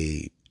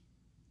 They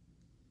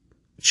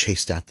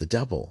chased out the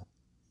devil,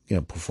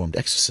 performed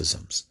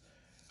exorcisms,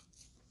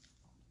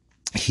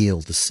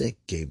 healed the sick,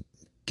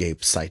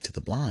 gave sight to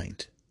the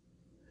blind.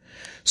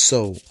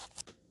 So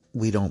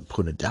we don't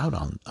put a doubt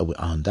on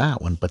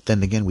that one. But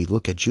then again, we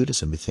look at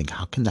Judas and we think,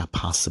 how can that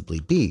possibly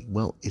be?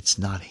 Well, it's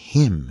not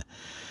him.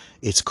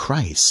 It's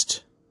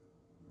Christ.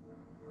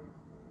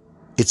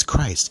 It's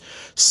Christ.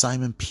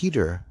 Simon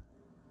Peter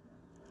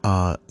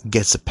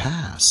gets a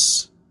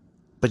pass,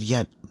 but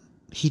yet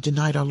he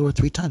denied our Lord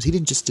 3 times. He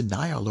didn't just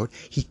deny our Lord,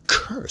 he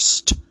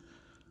cursed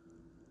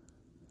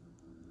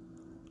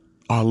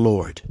our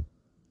Lord.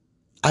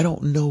 I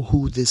don't know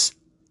who this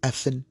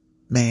effing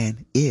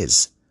man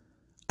is.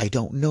 I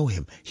don't know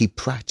him. He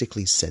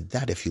practically said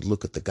that if you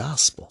look at the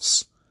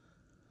Gospels.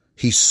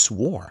 He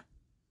swore,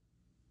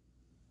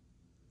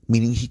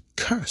 meaning he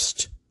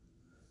cursed.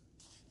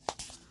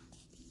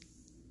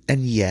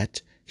 And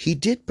yet, he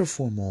did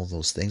perform all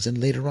those things, and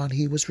later on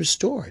he was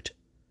restored.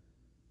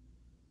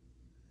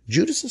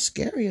 Judas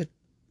Iscariot,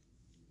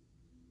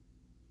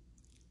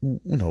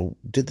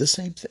 did the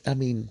same thing. I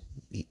mean,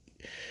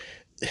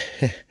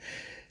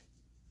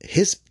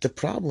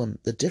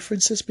 the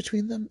differences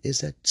between them is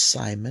that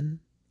Simon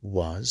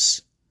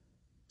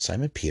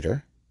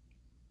Peter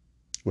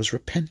was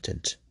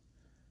repentant.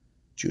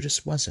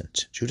 Judas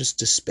wasn't. Judas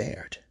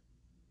despaired.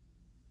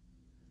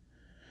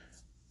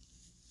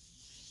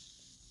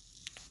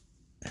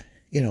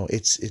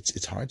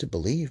 It's hard to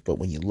believe, but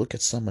when you look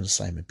at someone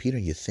Simon Peter,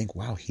 you think,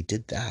 wow, he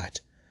did that.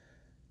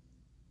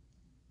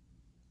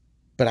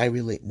 But I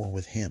relate more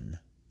with him,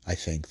 I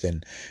think,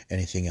 than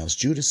anything else.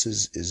 Judas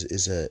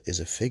is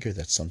a figure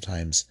that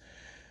sometimes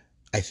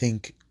I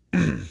think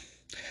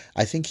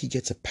I think he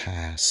gets a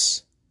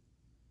pass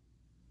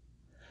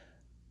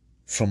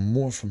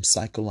from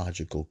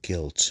psychological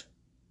guilt,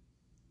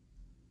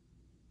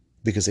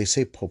 because they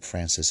say Pope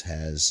Francis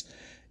has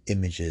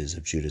images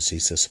of Judas. He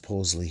says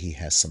supposedly he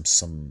has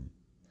some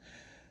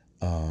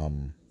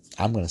I'm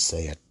going to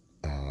say it,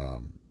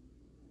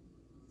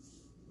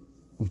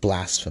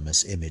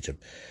 blasphemous image of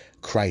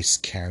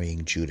Christ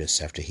carrying Judas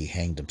after he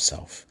hanged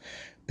himself.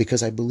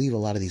 Because I believe a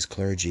lot of these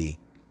clergy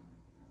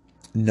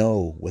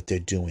know what they're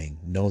doing,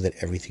 know that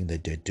everything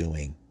that they're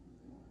doing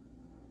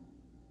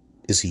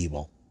is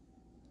evil.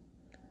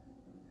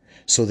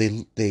 So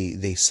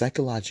they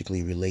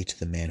psychologically relate to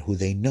the man who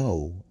they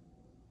know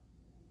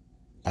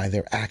by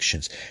their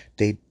actions.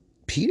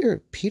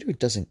 Peter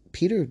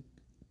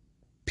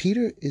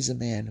is a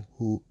man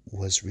who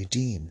was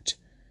redeemed.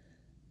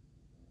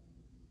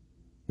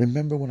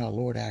 Remember when our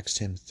Lord asked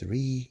him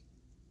 3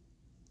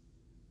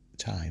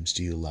 times,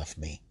 "Do you love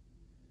me?"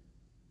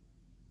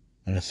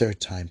 And the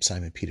third time,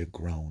 Simon Peter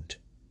groaned.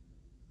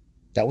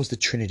 That was the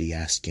Trinity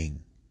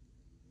asking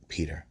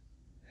Peter.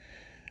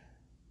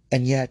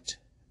 And yet,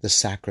 the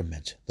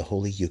sacrament, the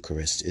Holy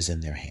Eucharist, is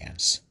in their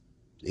hands.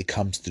 It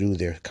comes through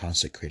their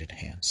consecrated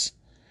hands.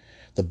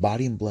 The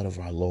body and blood of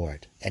our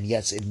Lord. And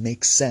yes, it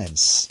makes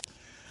sense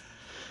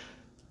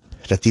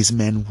that these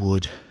men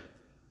would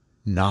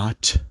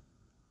not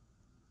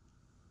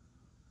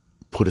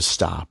put a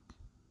stop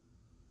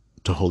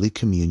to Holy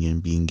Communion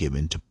being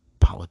given to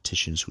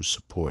politicians who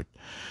support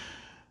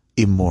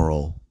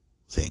immoral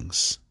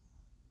things: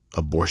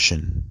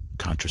 abortion,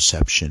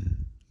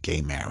 contraception,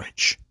 gay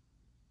marriage.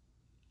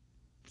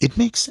 It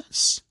makes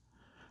sense.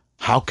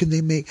 How can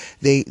they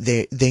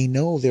they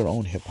know their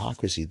own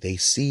hypocrisy. They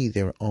see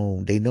their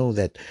own, they know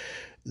that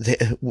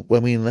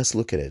let's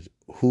look at it.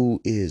 Who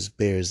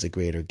bears the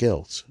greater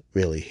guilt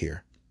really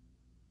here?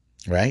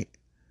 Right?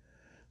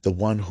 The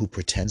one who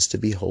pretends to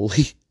be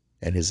holy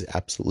and is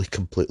absolutely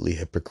completely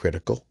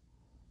hypocritical.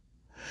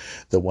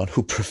 The one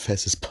who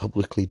professes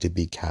publicly to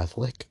be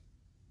Catholic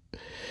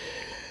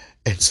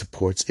and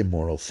supports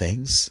immoral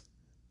things.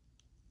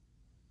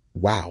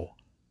 Wow.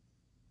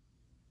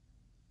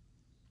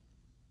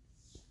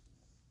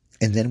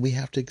 And then we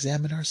have to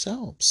examine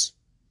ourselves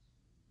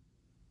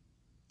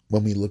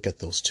when we look at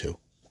those two.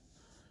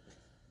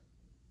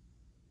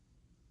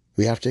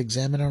 We have to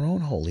examine our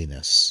own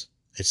holiness.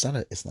 It's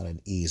not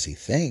an easy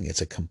thing.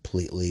 It's a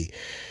completely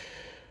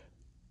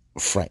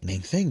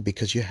frightening thing,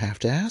 because you have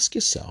to ask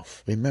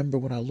yourself. Remember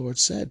what our Lord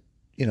said.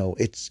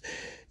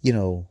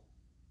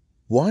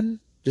 One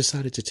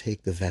decided to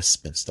take the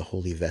vestments, the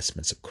holy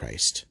vestments of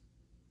Christ,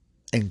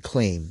 and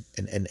claim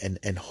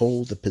and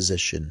hold the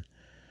position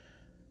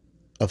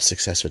of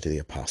successor to the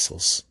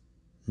apostles.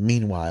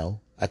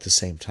 Meanwhile, at the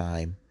same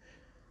time,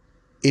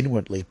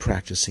 inwardly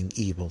practicing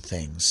evil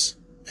things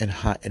and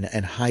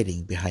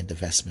hiding behind the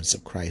vestments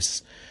of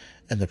Christ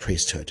and the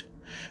priesthood.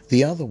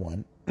 The other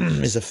one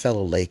is a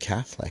fellow lay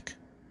Catholic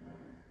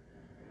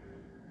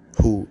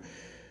who,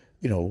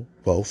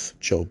 both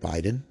Joe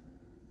Biden,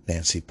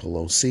 Nancy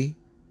Pelosi,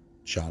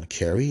 John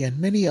Kerry, and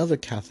many other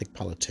Catholic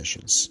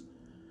politicians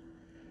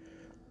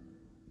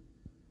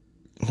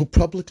who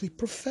publicly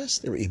profess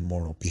their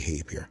immoral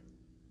behavior.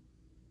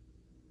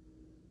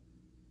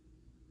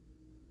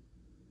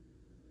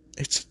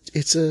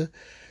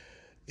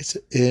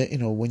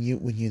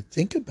 When you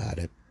think about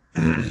it,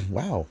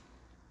 wow,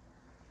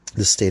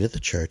 the state of the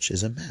church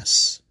is a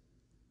mess.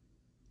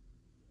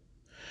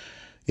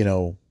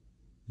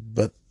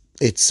 But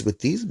it's with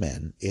these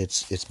men,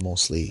 it's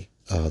mostly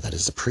that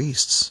is the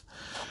priests.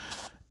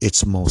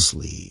 It's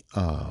mostly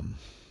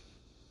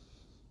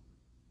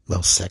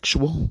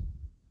sexual.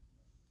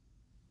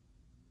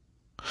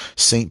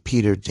 Saint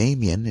Peter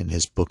Damian, in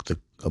his book,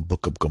 A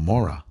Book of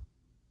Gomorrah,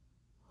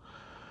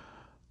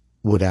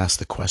 would ask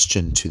the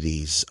question to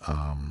these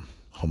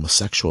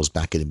homosexuals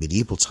back in the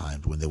medieval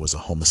times, when there was a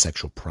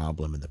homosexual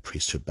problem in the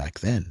priesthood back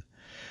then.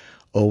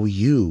 "Oh,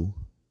 you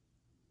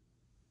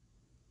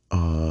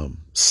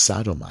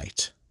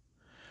sodomite,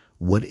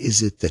 what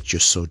is it that you're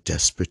so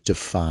desperate to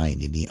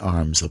find in the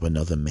arms of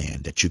another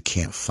man that you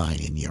can't find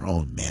in your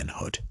own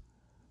manhood?"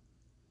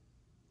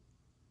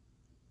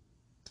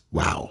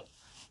 Wow.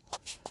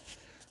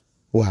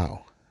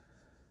 Wow.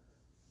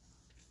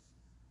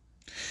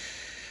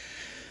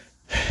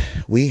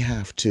 We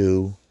have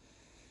to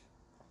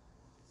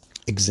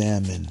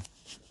examine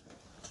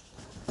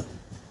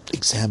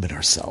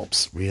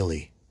ourselves,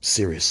 really,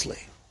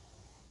 seriously.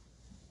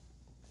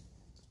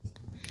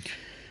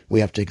 We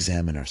have to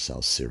examine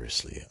ourselves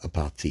seriously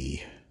about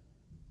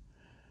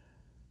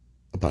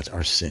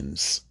our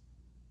sins.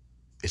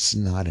 It's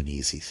not an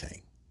easy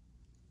thing.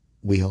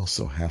 We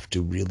also have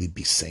to really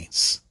be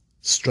saints,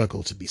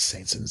 struggle to be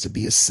saints. And to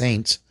be a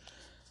saint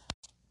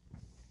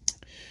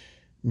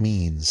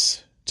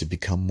means to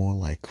become more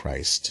like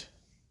Christ.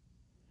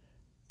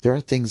 There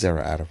are things that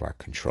are out of our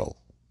control.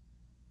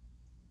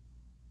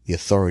 The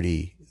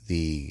authority,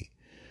 the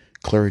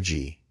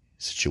clergy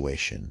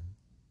situation,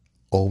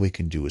 all we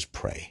can do is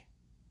pray.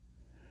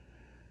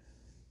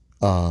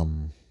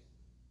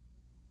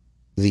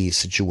 The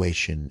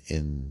situation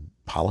in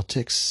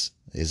politics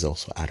is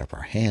also out of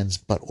our hands,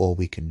 but all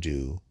we can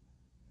do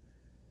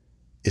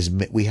is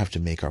we have to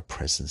make our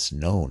presence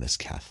known as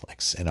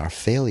Catholics, and our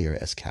failure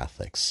as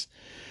Catholics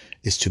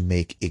is to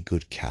make a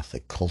good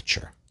Catholic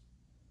culture.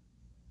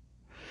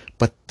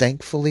 But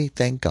thankfully,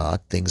 thank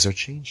God, things are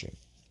changing.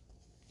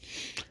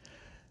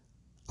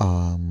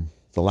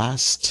 The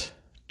last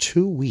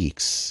 2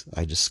 weeks,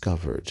 I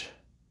discovered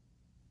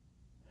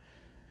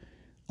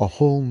a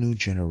whole new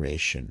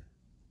generation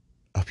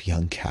of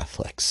young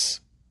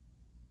Catholics.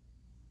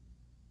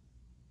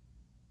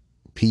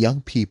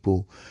 Young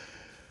people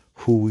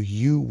who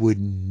you would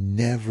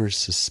never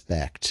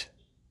suspect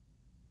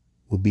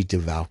would be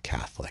devout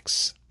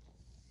Catholics.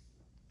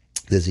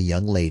 There's a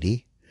young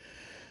lady,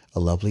 a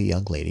lovely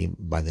young lady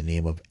by the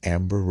name of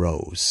Amber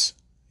Rose.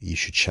 You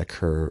should check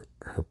her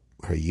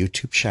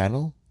YouTube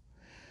channel,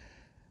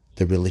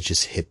 The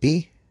Religious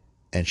Hippie,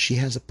 and she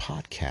has a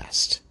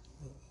podcast,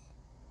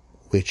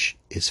 which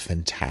is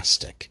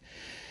fantastic.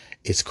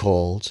 It's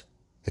called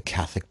The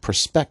Catholic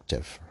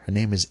Perspective. Her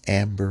name is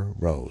Amber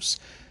Rose.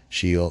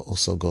 She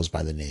also goes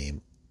by the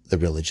name The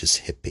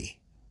Religious Hippie.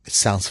 It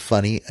sounds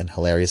funny and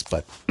hilarious,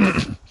 but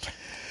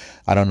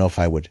I don't know if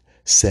I would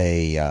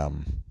say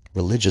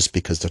religious,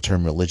 because the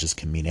term religious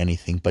can mean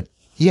anything. But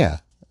yeah,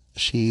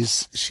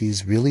 she's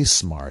really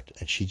smart,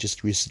 and she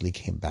just recently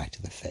came back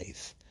to the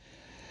faith.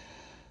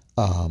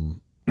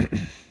 And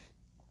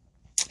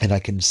I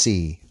can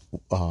see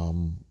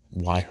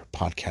why her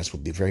podcast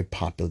would be very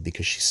popular,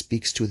 because she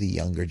speaks to the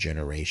younger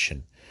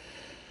generation,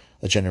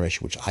 a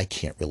generation which I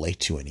can't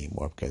relate to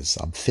anymore because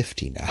I'm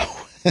 50 now.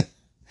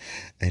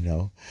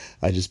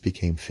 I just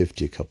became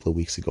 50 a couple of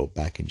weeks ago,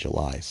 back in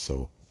July.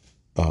 So,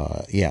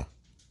 yeah.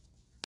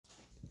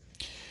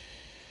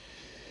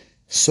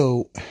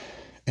 So,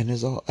 and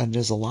there's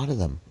a lot of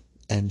them,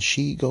 and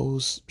she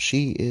goes to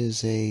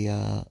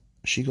the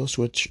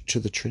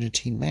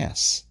Trinitine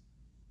Mass.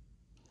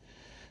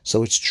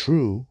 So it's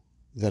true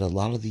that a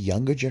lot of the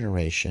younger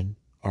generation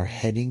are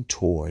heading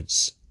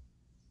towards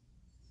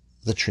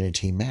the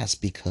Trinitine Mass,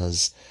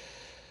 because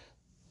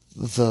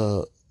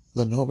the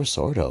Novus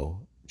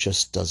Ordo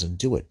just doesn't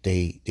do it.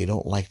 They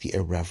don't like the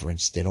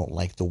irreverence. They don't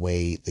like the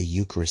way the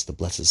Eucharist, the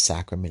Blessed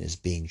Sacrament, is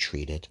being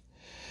treated.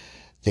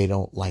 They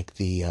don't like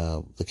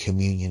the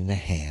communion in the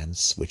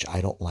hands, which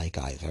I don't like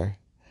either.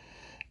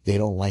 They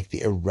don't like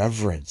the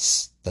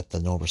irreverence that the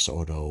Novus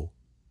Ordo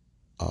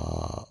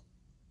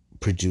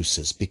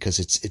produces, because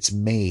it's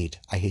made,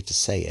 I hate to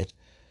say it,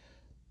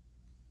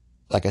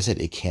 like I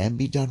said, it can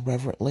be done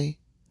reverently,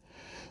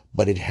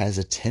 but it has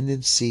a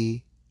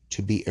tendency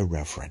to be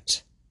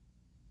irreverent.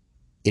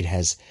 It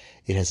has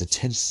a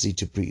tendency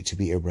to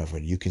be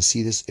irreverent. You can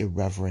see this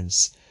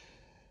irreverence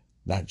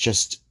not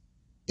just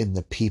in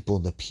the people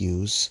in the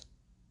pews,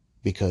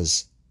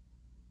 because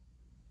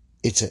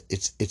it's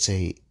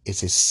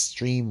a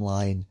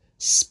streamlined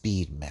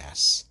speed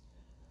mass.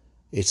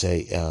 It's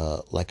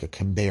like a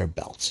conveyor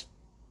belt.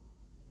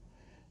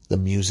 The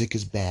music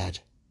is bad.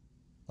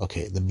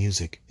 Okay, the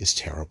music is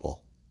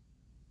terrible.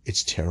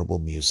 It's terrible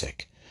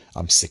music.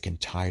 I'm sick and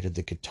tired of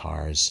the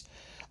guitars.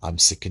 I'm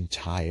sick and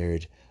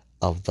tired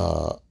of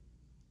the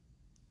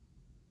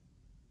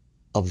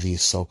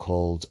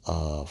so-called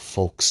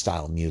folk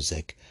style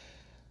music.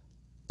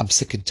 I'm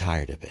sick and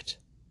tired of it.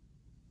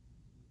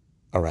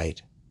 All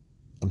right?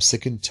 I'm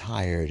sick and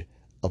tired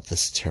of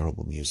this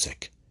terrible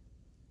music.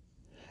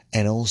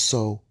 And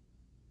also,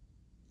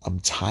 I'm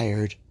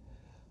tired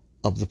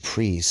of the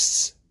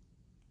priests.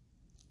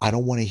 I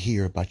don't want to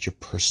hear about your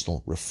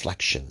personal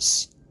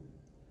reflections.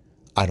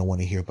 I don't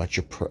want to hear about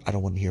your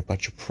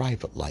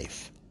private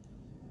life.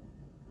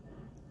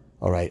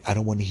 All right? I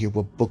don't want to hear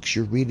what books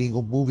you're reading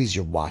or movies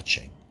you're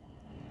watching.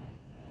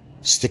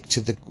 Stick to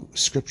the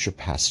scripture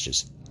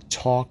passages.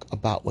 Talk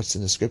about what's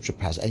in the scripture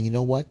passage. And you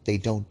know what? They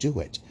don't do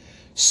it.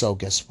 So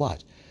guess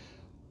what?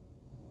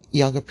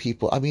 Younger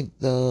people, I mean,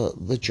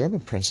 the German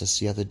Princess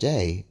the other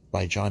day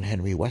by John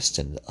Henry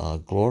Weston,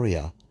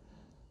 Gloria,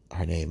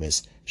 her name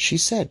is, she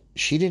said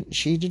she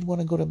didn't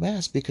want to go to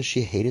Mass because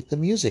she hated the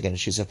music. And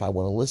she said, if I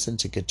want to listen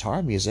to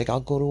guitar music,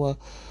 I'll go to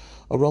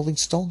a Rolling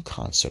Stone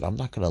concert. I'm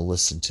not going to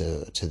listen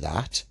to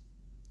that.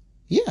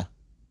 Yeah.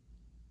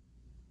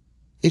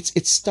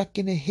 It's stuck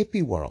in a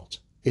hippie world.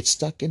 It's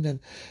stuck in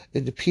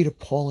the Peter,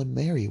 Paul, and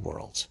Mary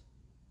world.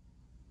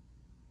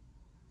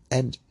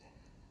 And,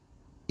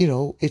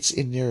 it's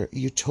in their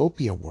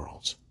utopia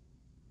world.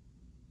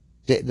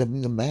 The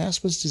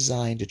Mass was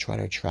designed to try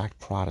to attract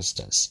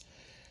Protestants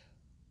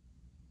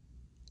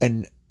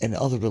and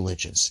other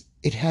religions.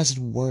 It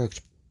hasn't worked.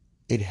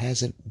 It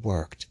hasn't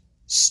worked.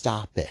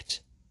 Stop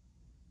it.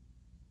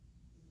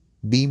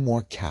 Be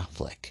more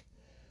Catholic.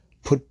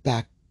 Put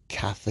back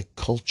Catholic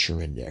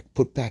culture in there.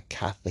 Put back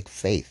Catholic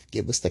faith.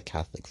 Give us the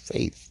Catholic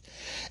faith.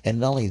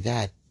 And not only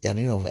that, and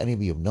if any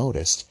of you have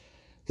noticed,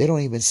 they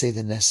don't even say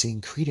the Nicene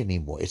Creed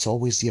anymore. It's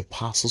always the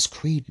Apostles'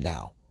 Creed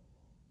now.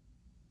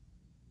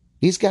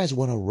 These guys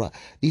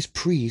these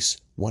priests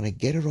want to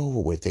get it over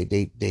with.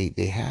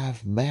 They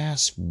have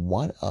Mass.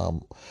 We're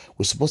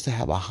supposed to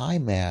have a high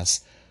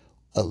Mass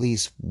at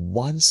least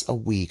once a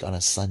week on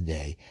a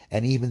Sunday,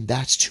 and even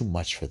that's too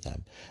much for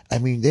them.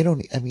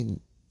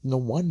 No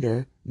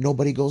wonder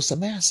nobody goes to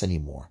Mass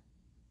anymore.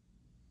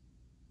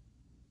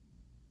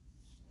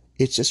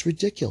 It's just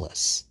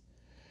ridiculous.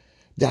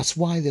 That's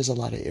why there's a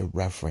lot of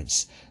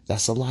irreverence.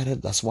 That's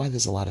why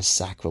there's a lot of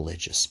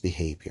sacrilegious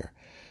behavior.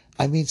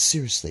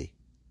 Seriously,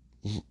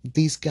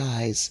 these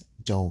guys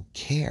don't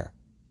care.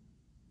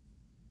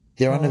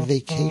 They're on a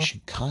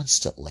vacation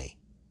constantly.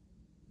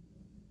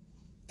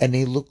 And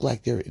they look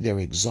like they're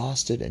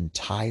exhausted and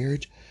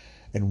tired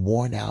and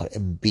worn out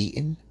and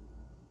beaten.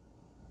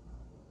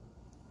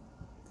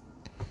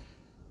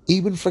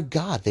 Even for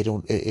God,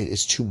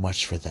 it's too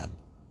much for them.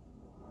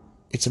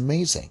 It's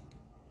amazing.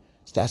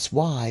 That's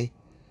why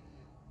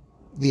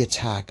the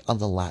attack on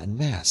the Latin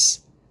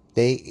Mass.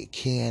 They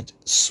can't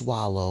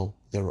swallow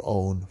their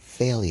own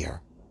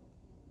failure.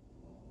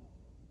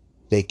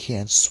 They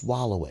can't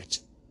swallow it.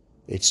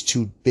 It's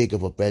too big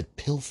of a red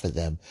pill for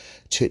them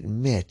to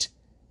admit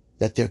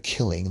that they're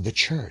killing the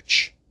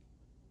church.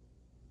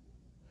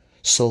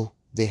 So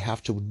they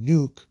have to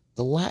nuke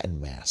the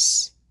Latin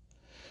Mass.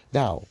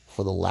 Now,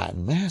 for the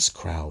Latin Mass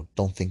crowd,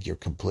 don't think you're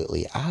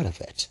completely out of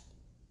it.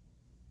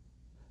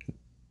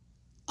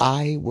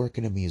 I work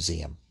in a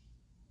museum.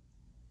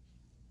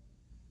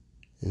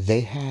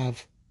 They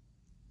have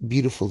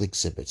beautiful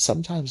exhibits.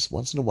 Sometimes,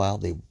 once in a while,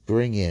 they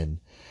bring in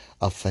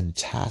a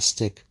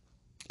fantastic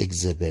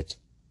exhibit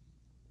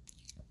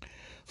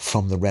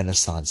from the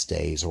Renaissance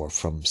days or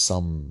from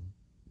some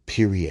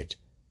period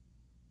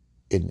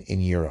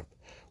in Europe,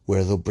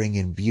 where they'll bring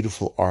in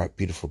beautiful art,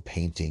 beautiful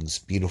paintings,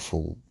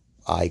 beautiful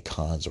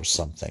icons or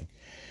something.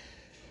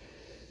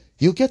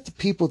 You'll get the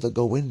people that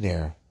go in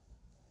there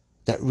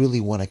that really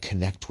want to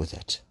connect with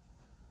it.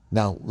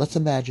 Now, let's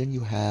imagine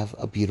you have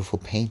a beautiful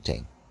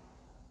painting.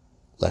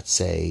 Let's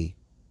say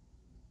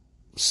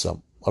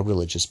a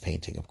religious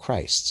painting of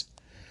Christ.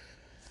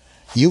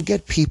 You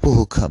get people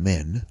who come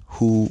in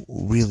who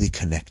really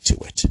connect to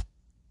it,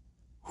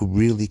 who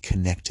really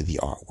connect to the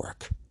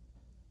artwork.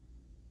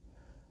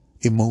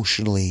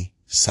 Emotionally,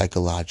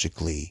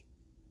 psychologically,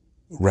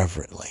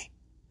 reverently.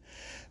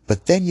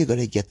 But then you're going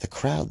to get the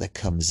crowd that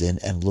comes in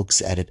and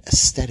looks at it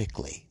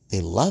aesthetically.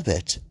 They love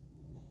it,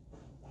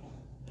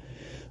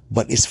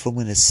 but it's from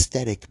an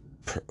aesthetic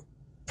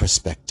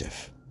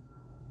perspective.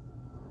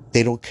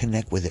 They don't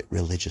connect with it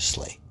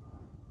religiously.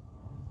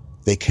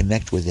 They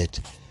connect with it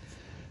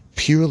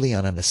purely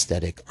on an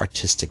aesthetic,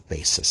 artistic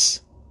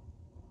basis.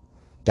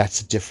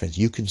 That's the difference.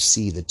 You can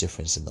see the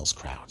difference in those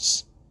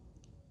crowds.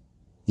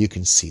 You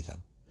can see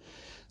them.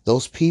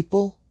 Those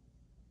people,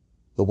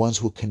 the ones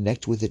who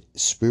connect with it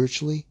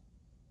spiritually,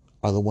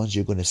 are the ones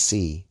you're going to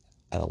see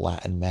at a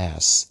Latin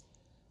Mass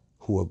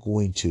who are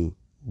going to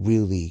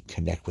really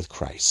connect with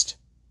Christ.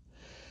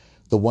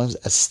 The ones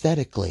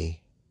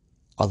aesthetically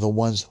are the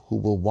ones who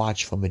will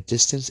watch from a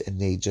distance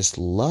and they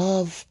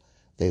love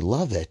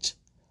it,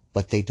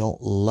 but they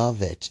don't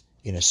love it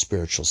in a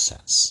spiritual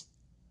sense.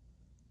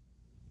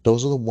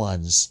 Those are the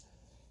ones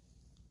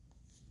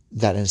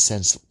that, in a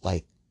sense,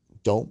 there's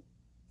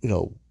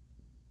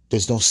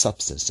no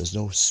substance, there's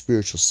no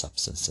spiritual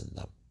substance in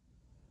them.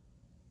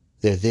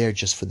 They're there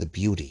just for the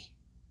beauty,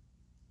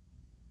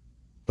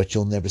 but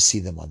you'll never see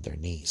them on their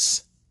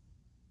knees.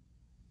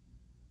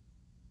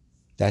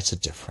 That's a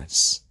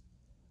difference.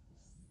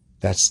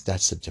 That's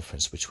the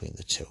difference between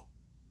the two.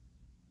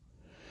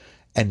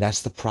 And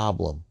that's the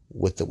problem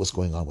with what's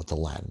going on with the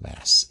Latin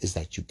Mass, is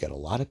that you get a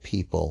lot of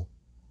people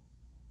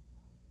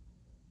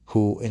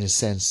who, in a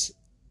sense,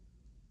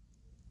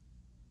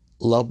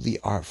 love the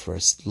art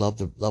first, love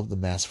the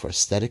Mass for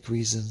aesthetic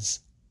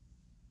reasons,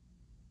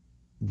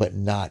 but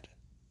not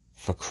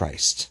for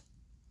Christ.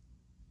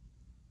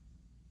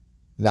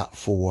 Not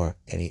for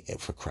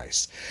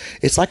Christ.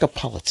 It's like a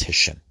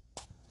politician,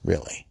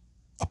 really.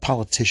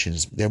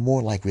 They're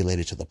more like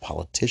related to the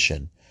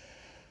politician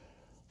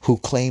who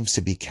claims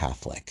to be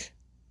Catholic,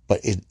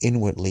 but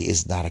inwardly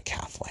is not a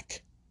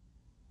Catholic.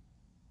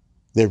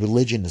 Their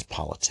religion is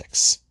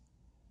politics.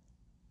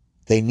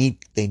 They need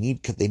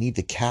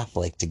the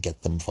Catholic to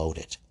get them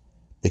voted,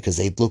 because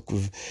they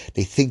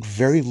think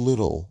very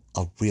little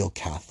of real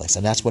Catholics,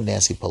 and that's what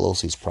Nancy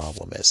Pelosi's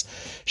problem is.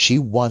 She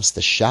wants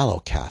the shallow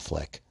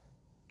Catholic,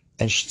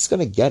 and she's going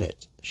to get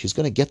it. She's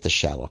going to get the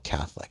shallow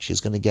Catholic.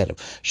 She's going to get him.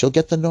 She'll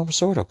get the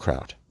Novus Ordo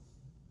crowd.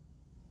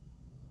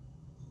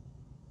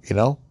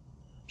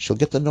 She'll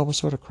get the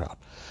Novus Ordo crowd.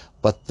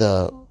 But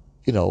the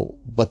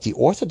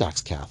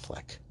Orthodox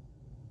Catholic,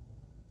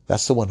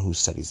 that's the one who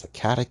studies the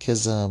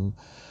catechism,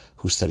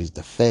 who studies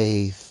the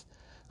faith,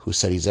 who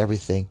studies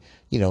everything.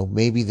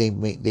 Maybe they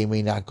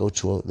may not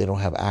they don't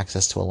have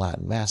access to a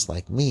Latin Mass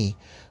like me,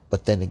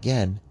 but then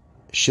again,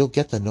 she'll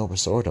get the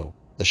Novus Ordo,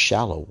 the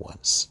shallow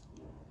ones.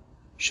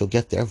 She'll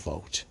get their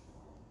vote.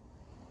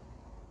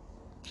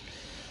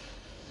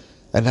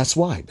 And that's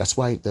why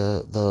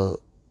the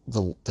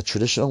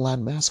traditional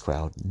Latin Mass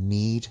crowd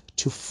need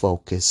to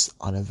focus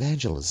on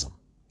evangelism.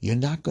 You're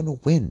not going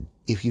to win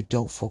if you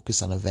don't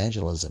focus on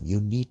evangelism.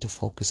 You need to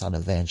focus on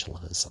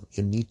evangelism.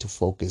 You need to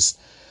focus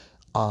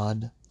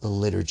on the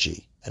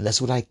liturgy. And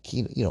that's what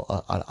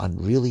on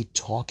really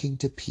talking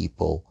to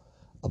people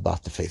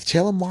about the faith.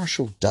 Taylor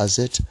Marshall does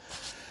it,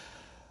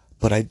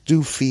 but I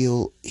do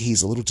feel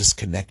he's a little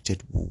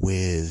disconnected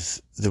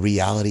with the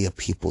reality of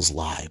people's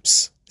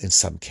lives in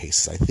some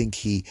cases. I think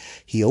he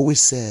always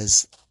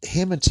says,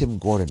 him and Tim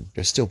Gordon,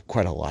 they're still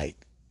quite alike.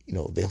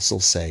 They'll still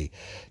say,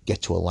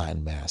 get to a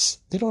Latin Mass.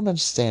 They don't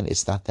understand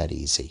it's not that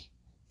easy.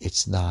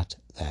 It's not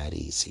that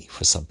easy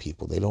for some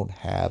people. They don't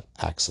have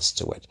access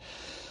to it.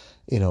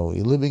 You're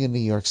living in New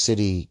York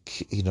City,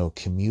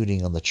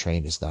 commuting on the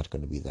train is not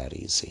going to be that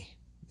easy,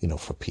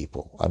 for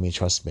people. I mean,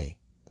 trust me,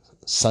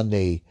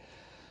 Sunday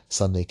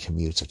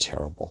commutes are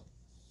terrible.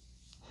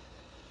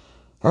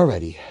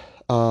 Alrighty.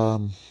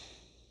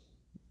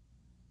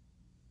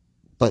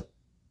 But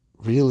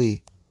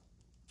really,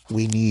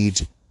 we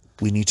need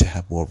to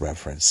have more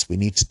reverence. We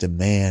need to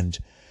demand.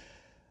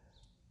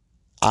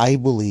 I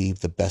believe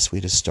the best way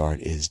to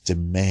start is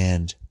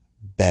demand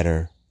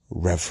better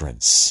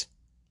reverence.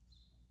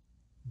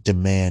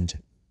 Demand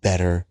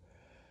better,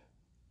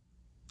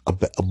 a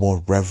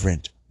more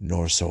reverent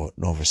Novus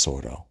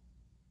Ordo.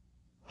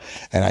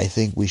 And I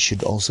think we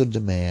should also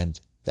demand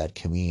that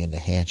communion in the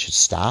hand should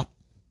stop.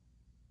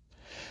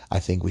 I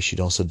think we should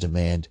also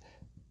demand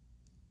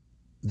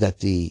that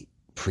the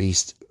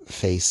priest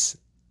face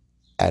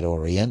ad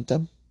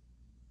orientem,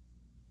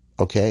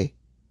 okay,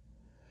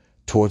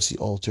 towards the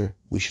altar.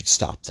 We should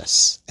stop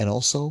this. And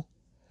also,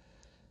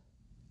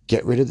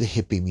 get rid of the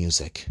hippie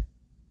music.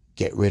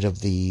 Get rid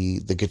of the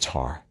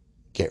guitar.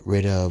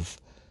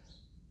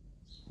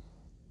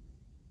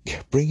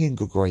 Bring in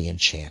Gregorian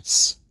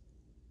chants.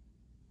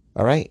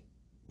 All right?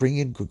 Bring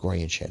in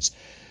Gregorian chants.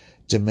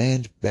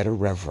 Demand better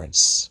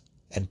reverence.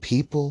 And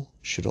we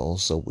should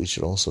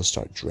also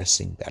start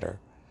dressing better.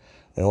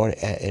 In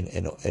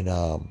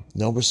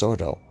Novus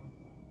Ordo,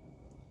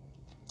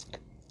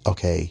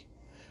 okay,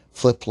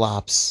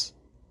 flip-flops,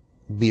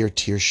 beer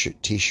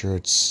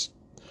t-shirts.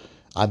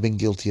 I've been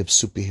guilty of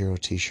superhero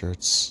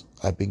t-shirts.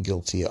 I'm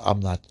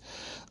not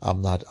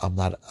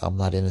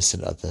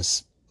innocent of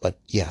this, but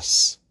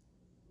yes,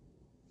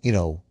 we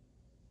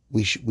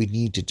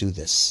need to do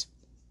this.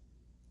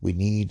 We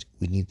need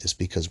this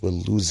because we're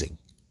losing.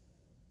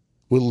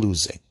 All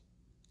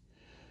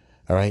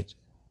right.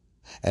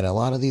 And a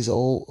lot of these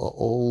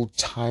old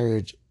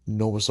tired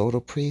Novus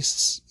Ordo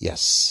priests,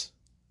 yes,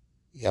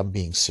 I'm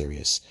being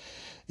serious.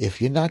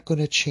 If you're not going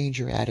to change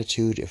your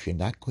attitude, if you're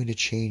not going to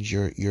change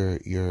your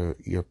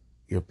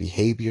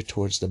behavior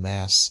towards the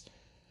Mass,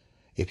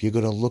 if you're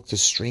going to look to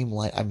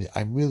streamline,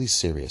 I'm really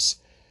serious.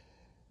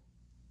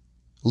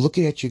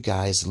 Looking at you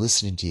guys,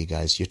 listening to you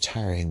guys, you're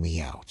tiring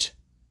me out.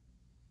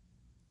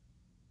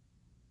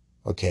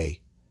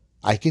 Okay,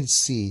 I can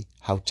see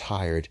how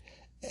tired,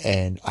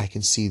 and I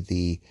can see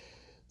the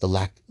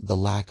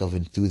lack of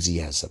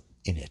enthusiasm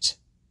in it.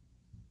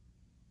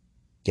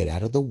 Get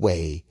out of the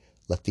way.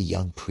 Let the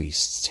young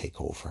priests take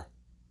over.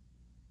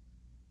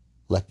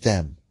 Let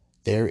them.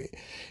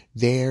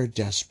 They're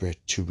desperate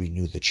to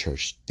renew the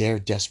church. They're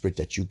desperate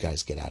that you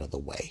guys get out of the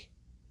way.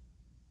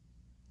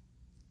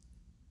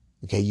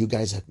 Okay, you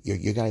guys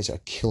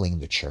are killing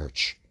the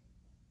church.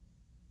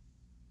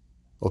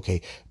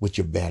 Okay, with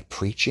your bad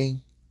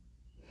preaching,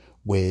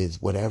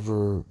 with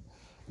whatever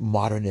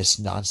modernist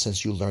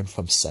nonsense you learned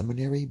from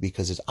seminary,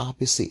 because it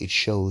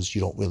shows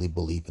you don't really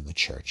believe in the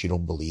church. You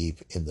don't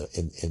believe in the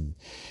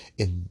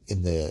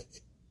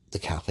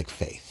Catholic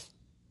faith,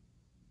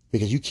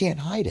 because you can't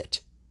hide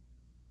it.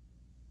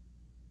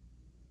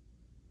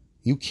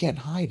 You can't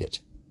hide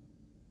it.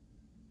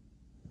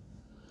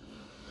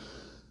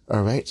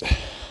 All right,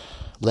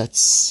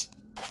 let's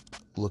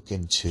go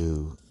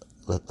into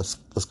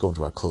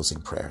our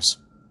closing prayers.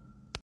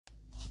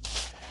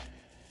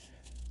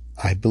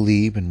 I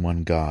believe in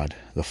one God,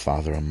 the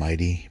Father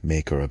Almighty,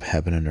 maker of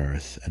heaven and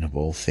earth, and of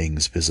all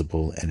things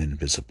visible and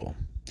invisible.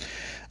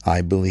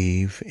 I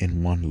believe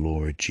in one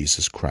Lord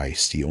Jesus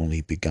Christ, the only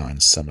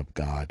begotten Son of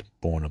God,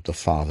 born of the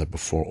Father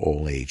before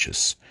all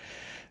ages.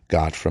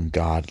 God from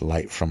God,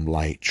 light from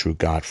light, true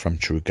God from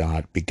true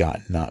God,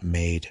 begotten, not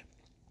made,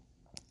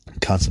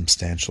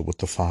 consubstantial with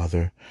the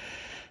Father.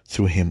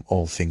 Through him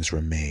all things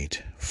were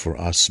made. For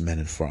us men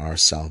and for our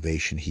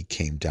salvation he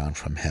came down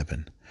from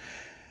heaven,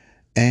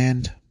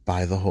 and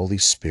by the Holy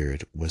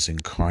Spirit was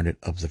incarnate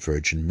of the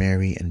Virgin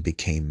Mary and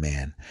became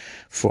man.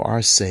 For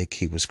our sake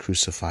he was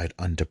crucified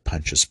under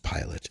Pontius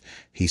Pilate.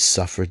 He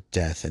suffered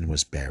death and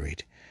was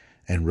buried,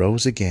 and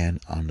rose again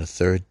on the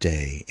third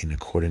day in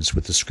accordance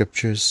with the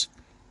Scriptures.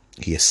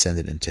 He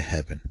ascended into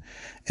heaven,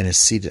 and is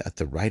seated at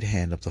the right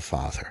hand of the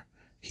Father.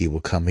 He will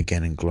come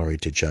again in glory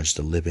to judge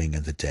the living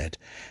and the dead,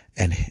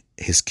 and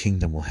his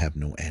kingdom will have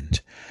no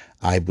end.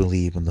 I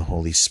believe in the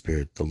Holy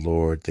Spirit, the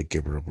Lord, the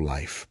giver of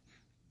life,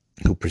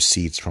 who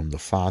proceeds from the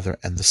Father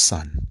and the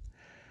Son,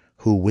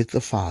 who with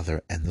the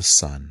Father and the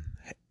Son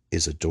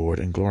is adored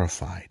and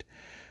glorified,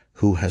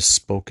 who has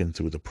spoken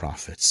through the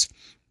prophets.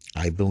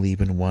 I believe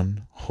in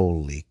one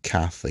holy,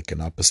 Catholic,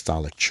 and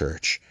Apostolic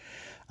Church.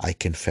 I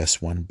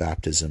confess one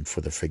baptism for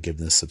the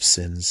forgiveness of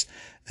sins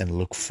and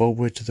look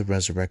forward to the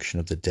resurrection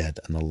of the dead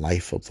and the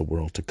life of the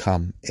world to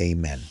come.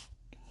 Amen.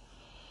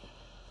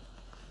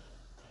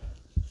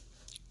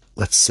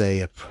 Let's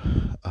say a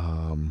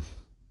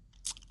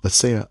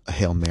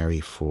Hail Mary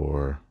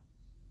for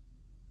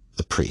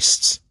the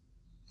priests.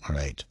 All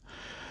right.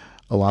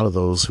 A lot of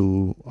those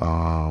who,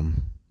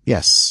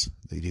 yes,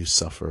 they do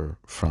suffer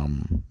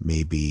from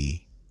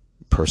maybe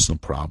personal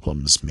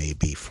problems,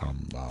 maybe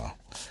from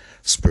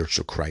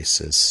spiritual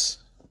crisis,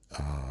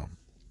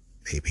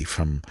 maybe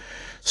from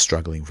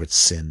struggling with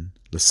sin.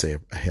 Let's say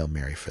a Hail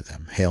Mary for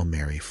them. Hail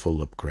Mary,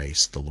 full of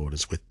grace, the Lord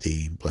is with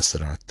thee.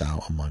 Blessed art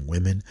thou among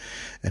women,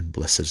 and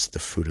blessed is the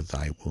fruit of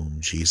thy womb,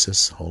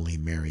 Jesus. Holy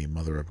Mary,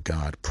 Mother of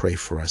God, pray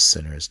for us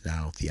sinners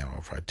now at the hour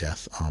of our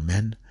death.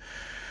 Amen.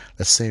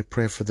 Let's say a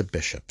prayer for the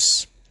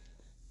bishops.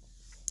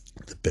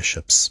 The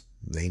bishops,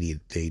 they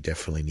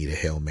definitely need a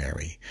Hail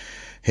Mary.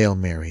 Hail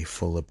Mary,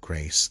 full of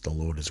grace, the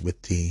Lord is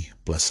with thee.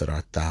 Blessed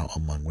art thou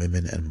among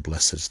women, and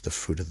blessed is the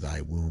fruit of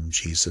thy womb,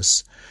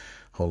 Jesus.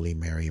 Holy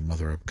Mary,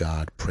 Mother of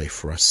God, pray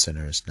for us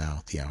sinners now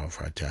at the hour of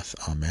our death.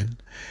 Amen.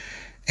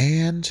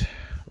 And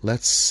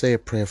let's say a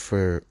prayer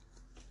for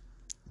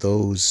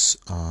those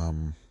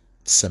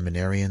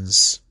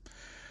seminarians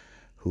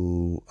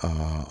who,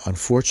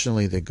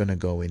 unfortunately, they're going to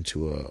go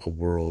into a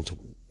world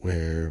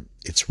where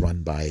it's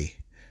run by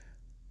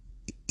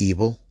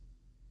evil.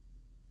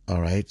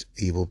 All right,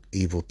 evil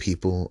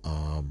people,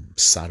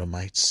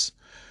 sodomites,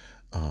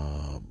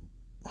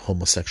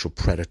 homosexual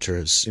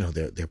predators.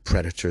 They're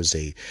predators.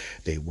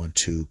 They want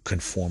to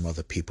conform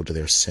other people to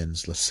their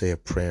sins. Let's say a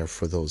prayer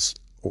for those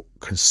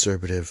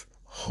conservative,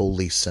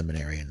 holy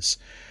seminarians.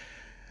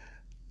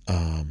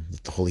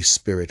 That the Holy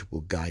Spirit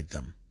will guide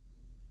them,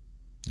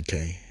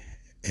 okay,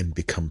 and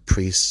become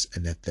priests,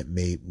 and that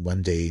may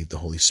one day the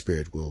Holy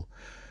Spirit will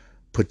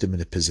put them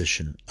in a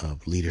position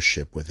of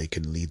leadership where they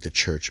can lead the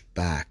church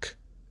back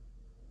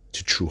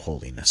to true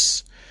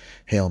holiness.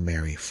 Hail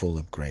Mary, full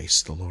of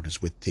grace, the Lord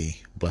is with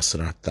thee. Blessed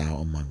art thou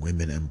among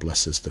women, and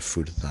blessed is the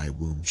fruit of thy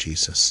womb,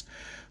 Jesus.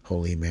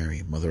 Holy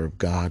Mary, Mother of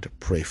God,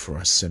 pray for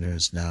us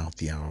sinners now at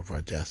the hour of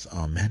our death.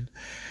 Amen.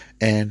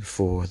 And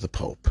for the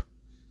Pope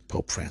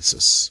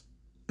Francis.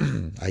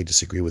 I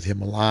disagree with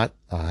him a lot.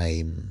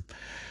 I'm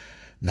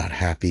not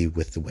happy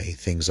with the way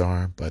things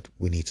are, but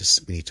we need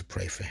to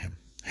pray for him.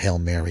 Hail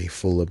Mary,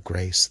 full of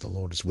grace, the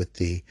Lord is with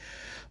thee.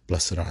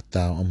 Blessed art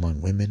thou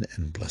among women,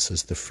 and blessed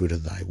is the fruit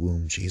of thy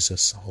womb,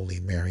 Jesus. Holy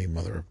Mary,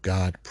 Mother of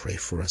God, pray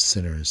for us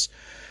sinners,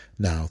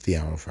 now at the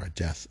hour of our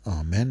death.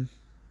 Amen.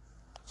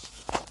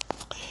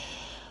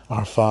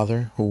 Our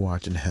Father, who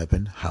art in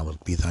heaven,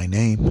 hallowed be thy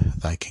name.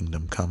 Thy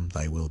kingdom come,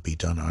 thy will be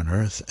done on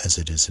earth as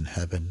it is in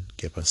heaven.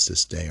 Give us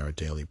this day our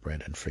daily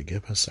bread, and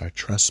forgive us our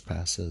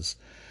trespasses,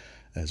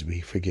 as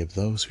we forgive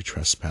those who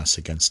trespass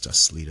against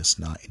us. Lead us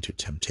not into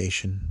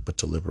temptation, but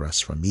deliver us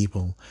from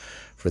evil.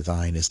 For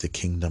thine is the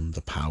kingdom,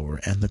 the power,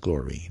 and the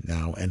glory,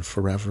 now and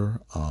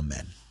forever.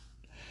 Amen.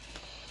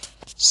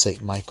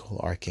 Saint Michael,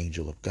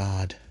 Archangel of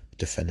God,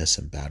 defend us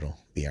in battle.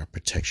 Be our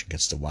protection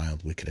against the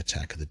wild, wicked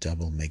attack of the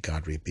devil. May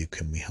God rebuke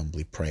him, we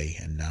humbly pray.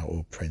 And now,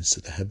 O Prince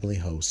of the heavenly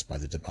host, by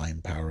the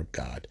divine power of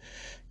God,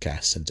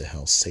 cast into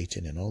hell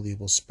Satan and all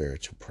evil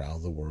spirits who prowl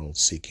the world,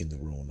 seeking the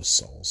ruin of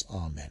souls.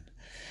 Amen.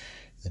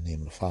 In the name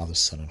of the Father,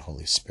 Son, and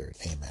Holy Spirit.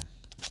 Amen.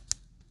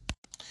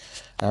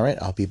 All right,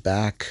 I'll be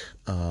back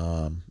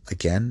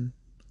again.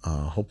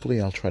 Hopefully,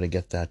 I'll try to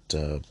get that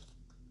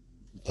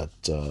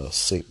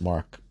St.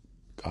 Mark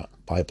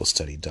Bible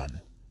study done.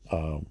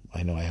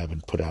 I know I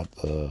haven't put out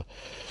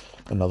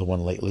another one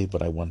lately,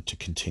 but I want to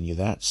continue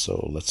that.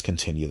 So let's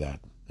continue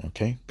that.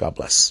 Okay? God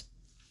bless.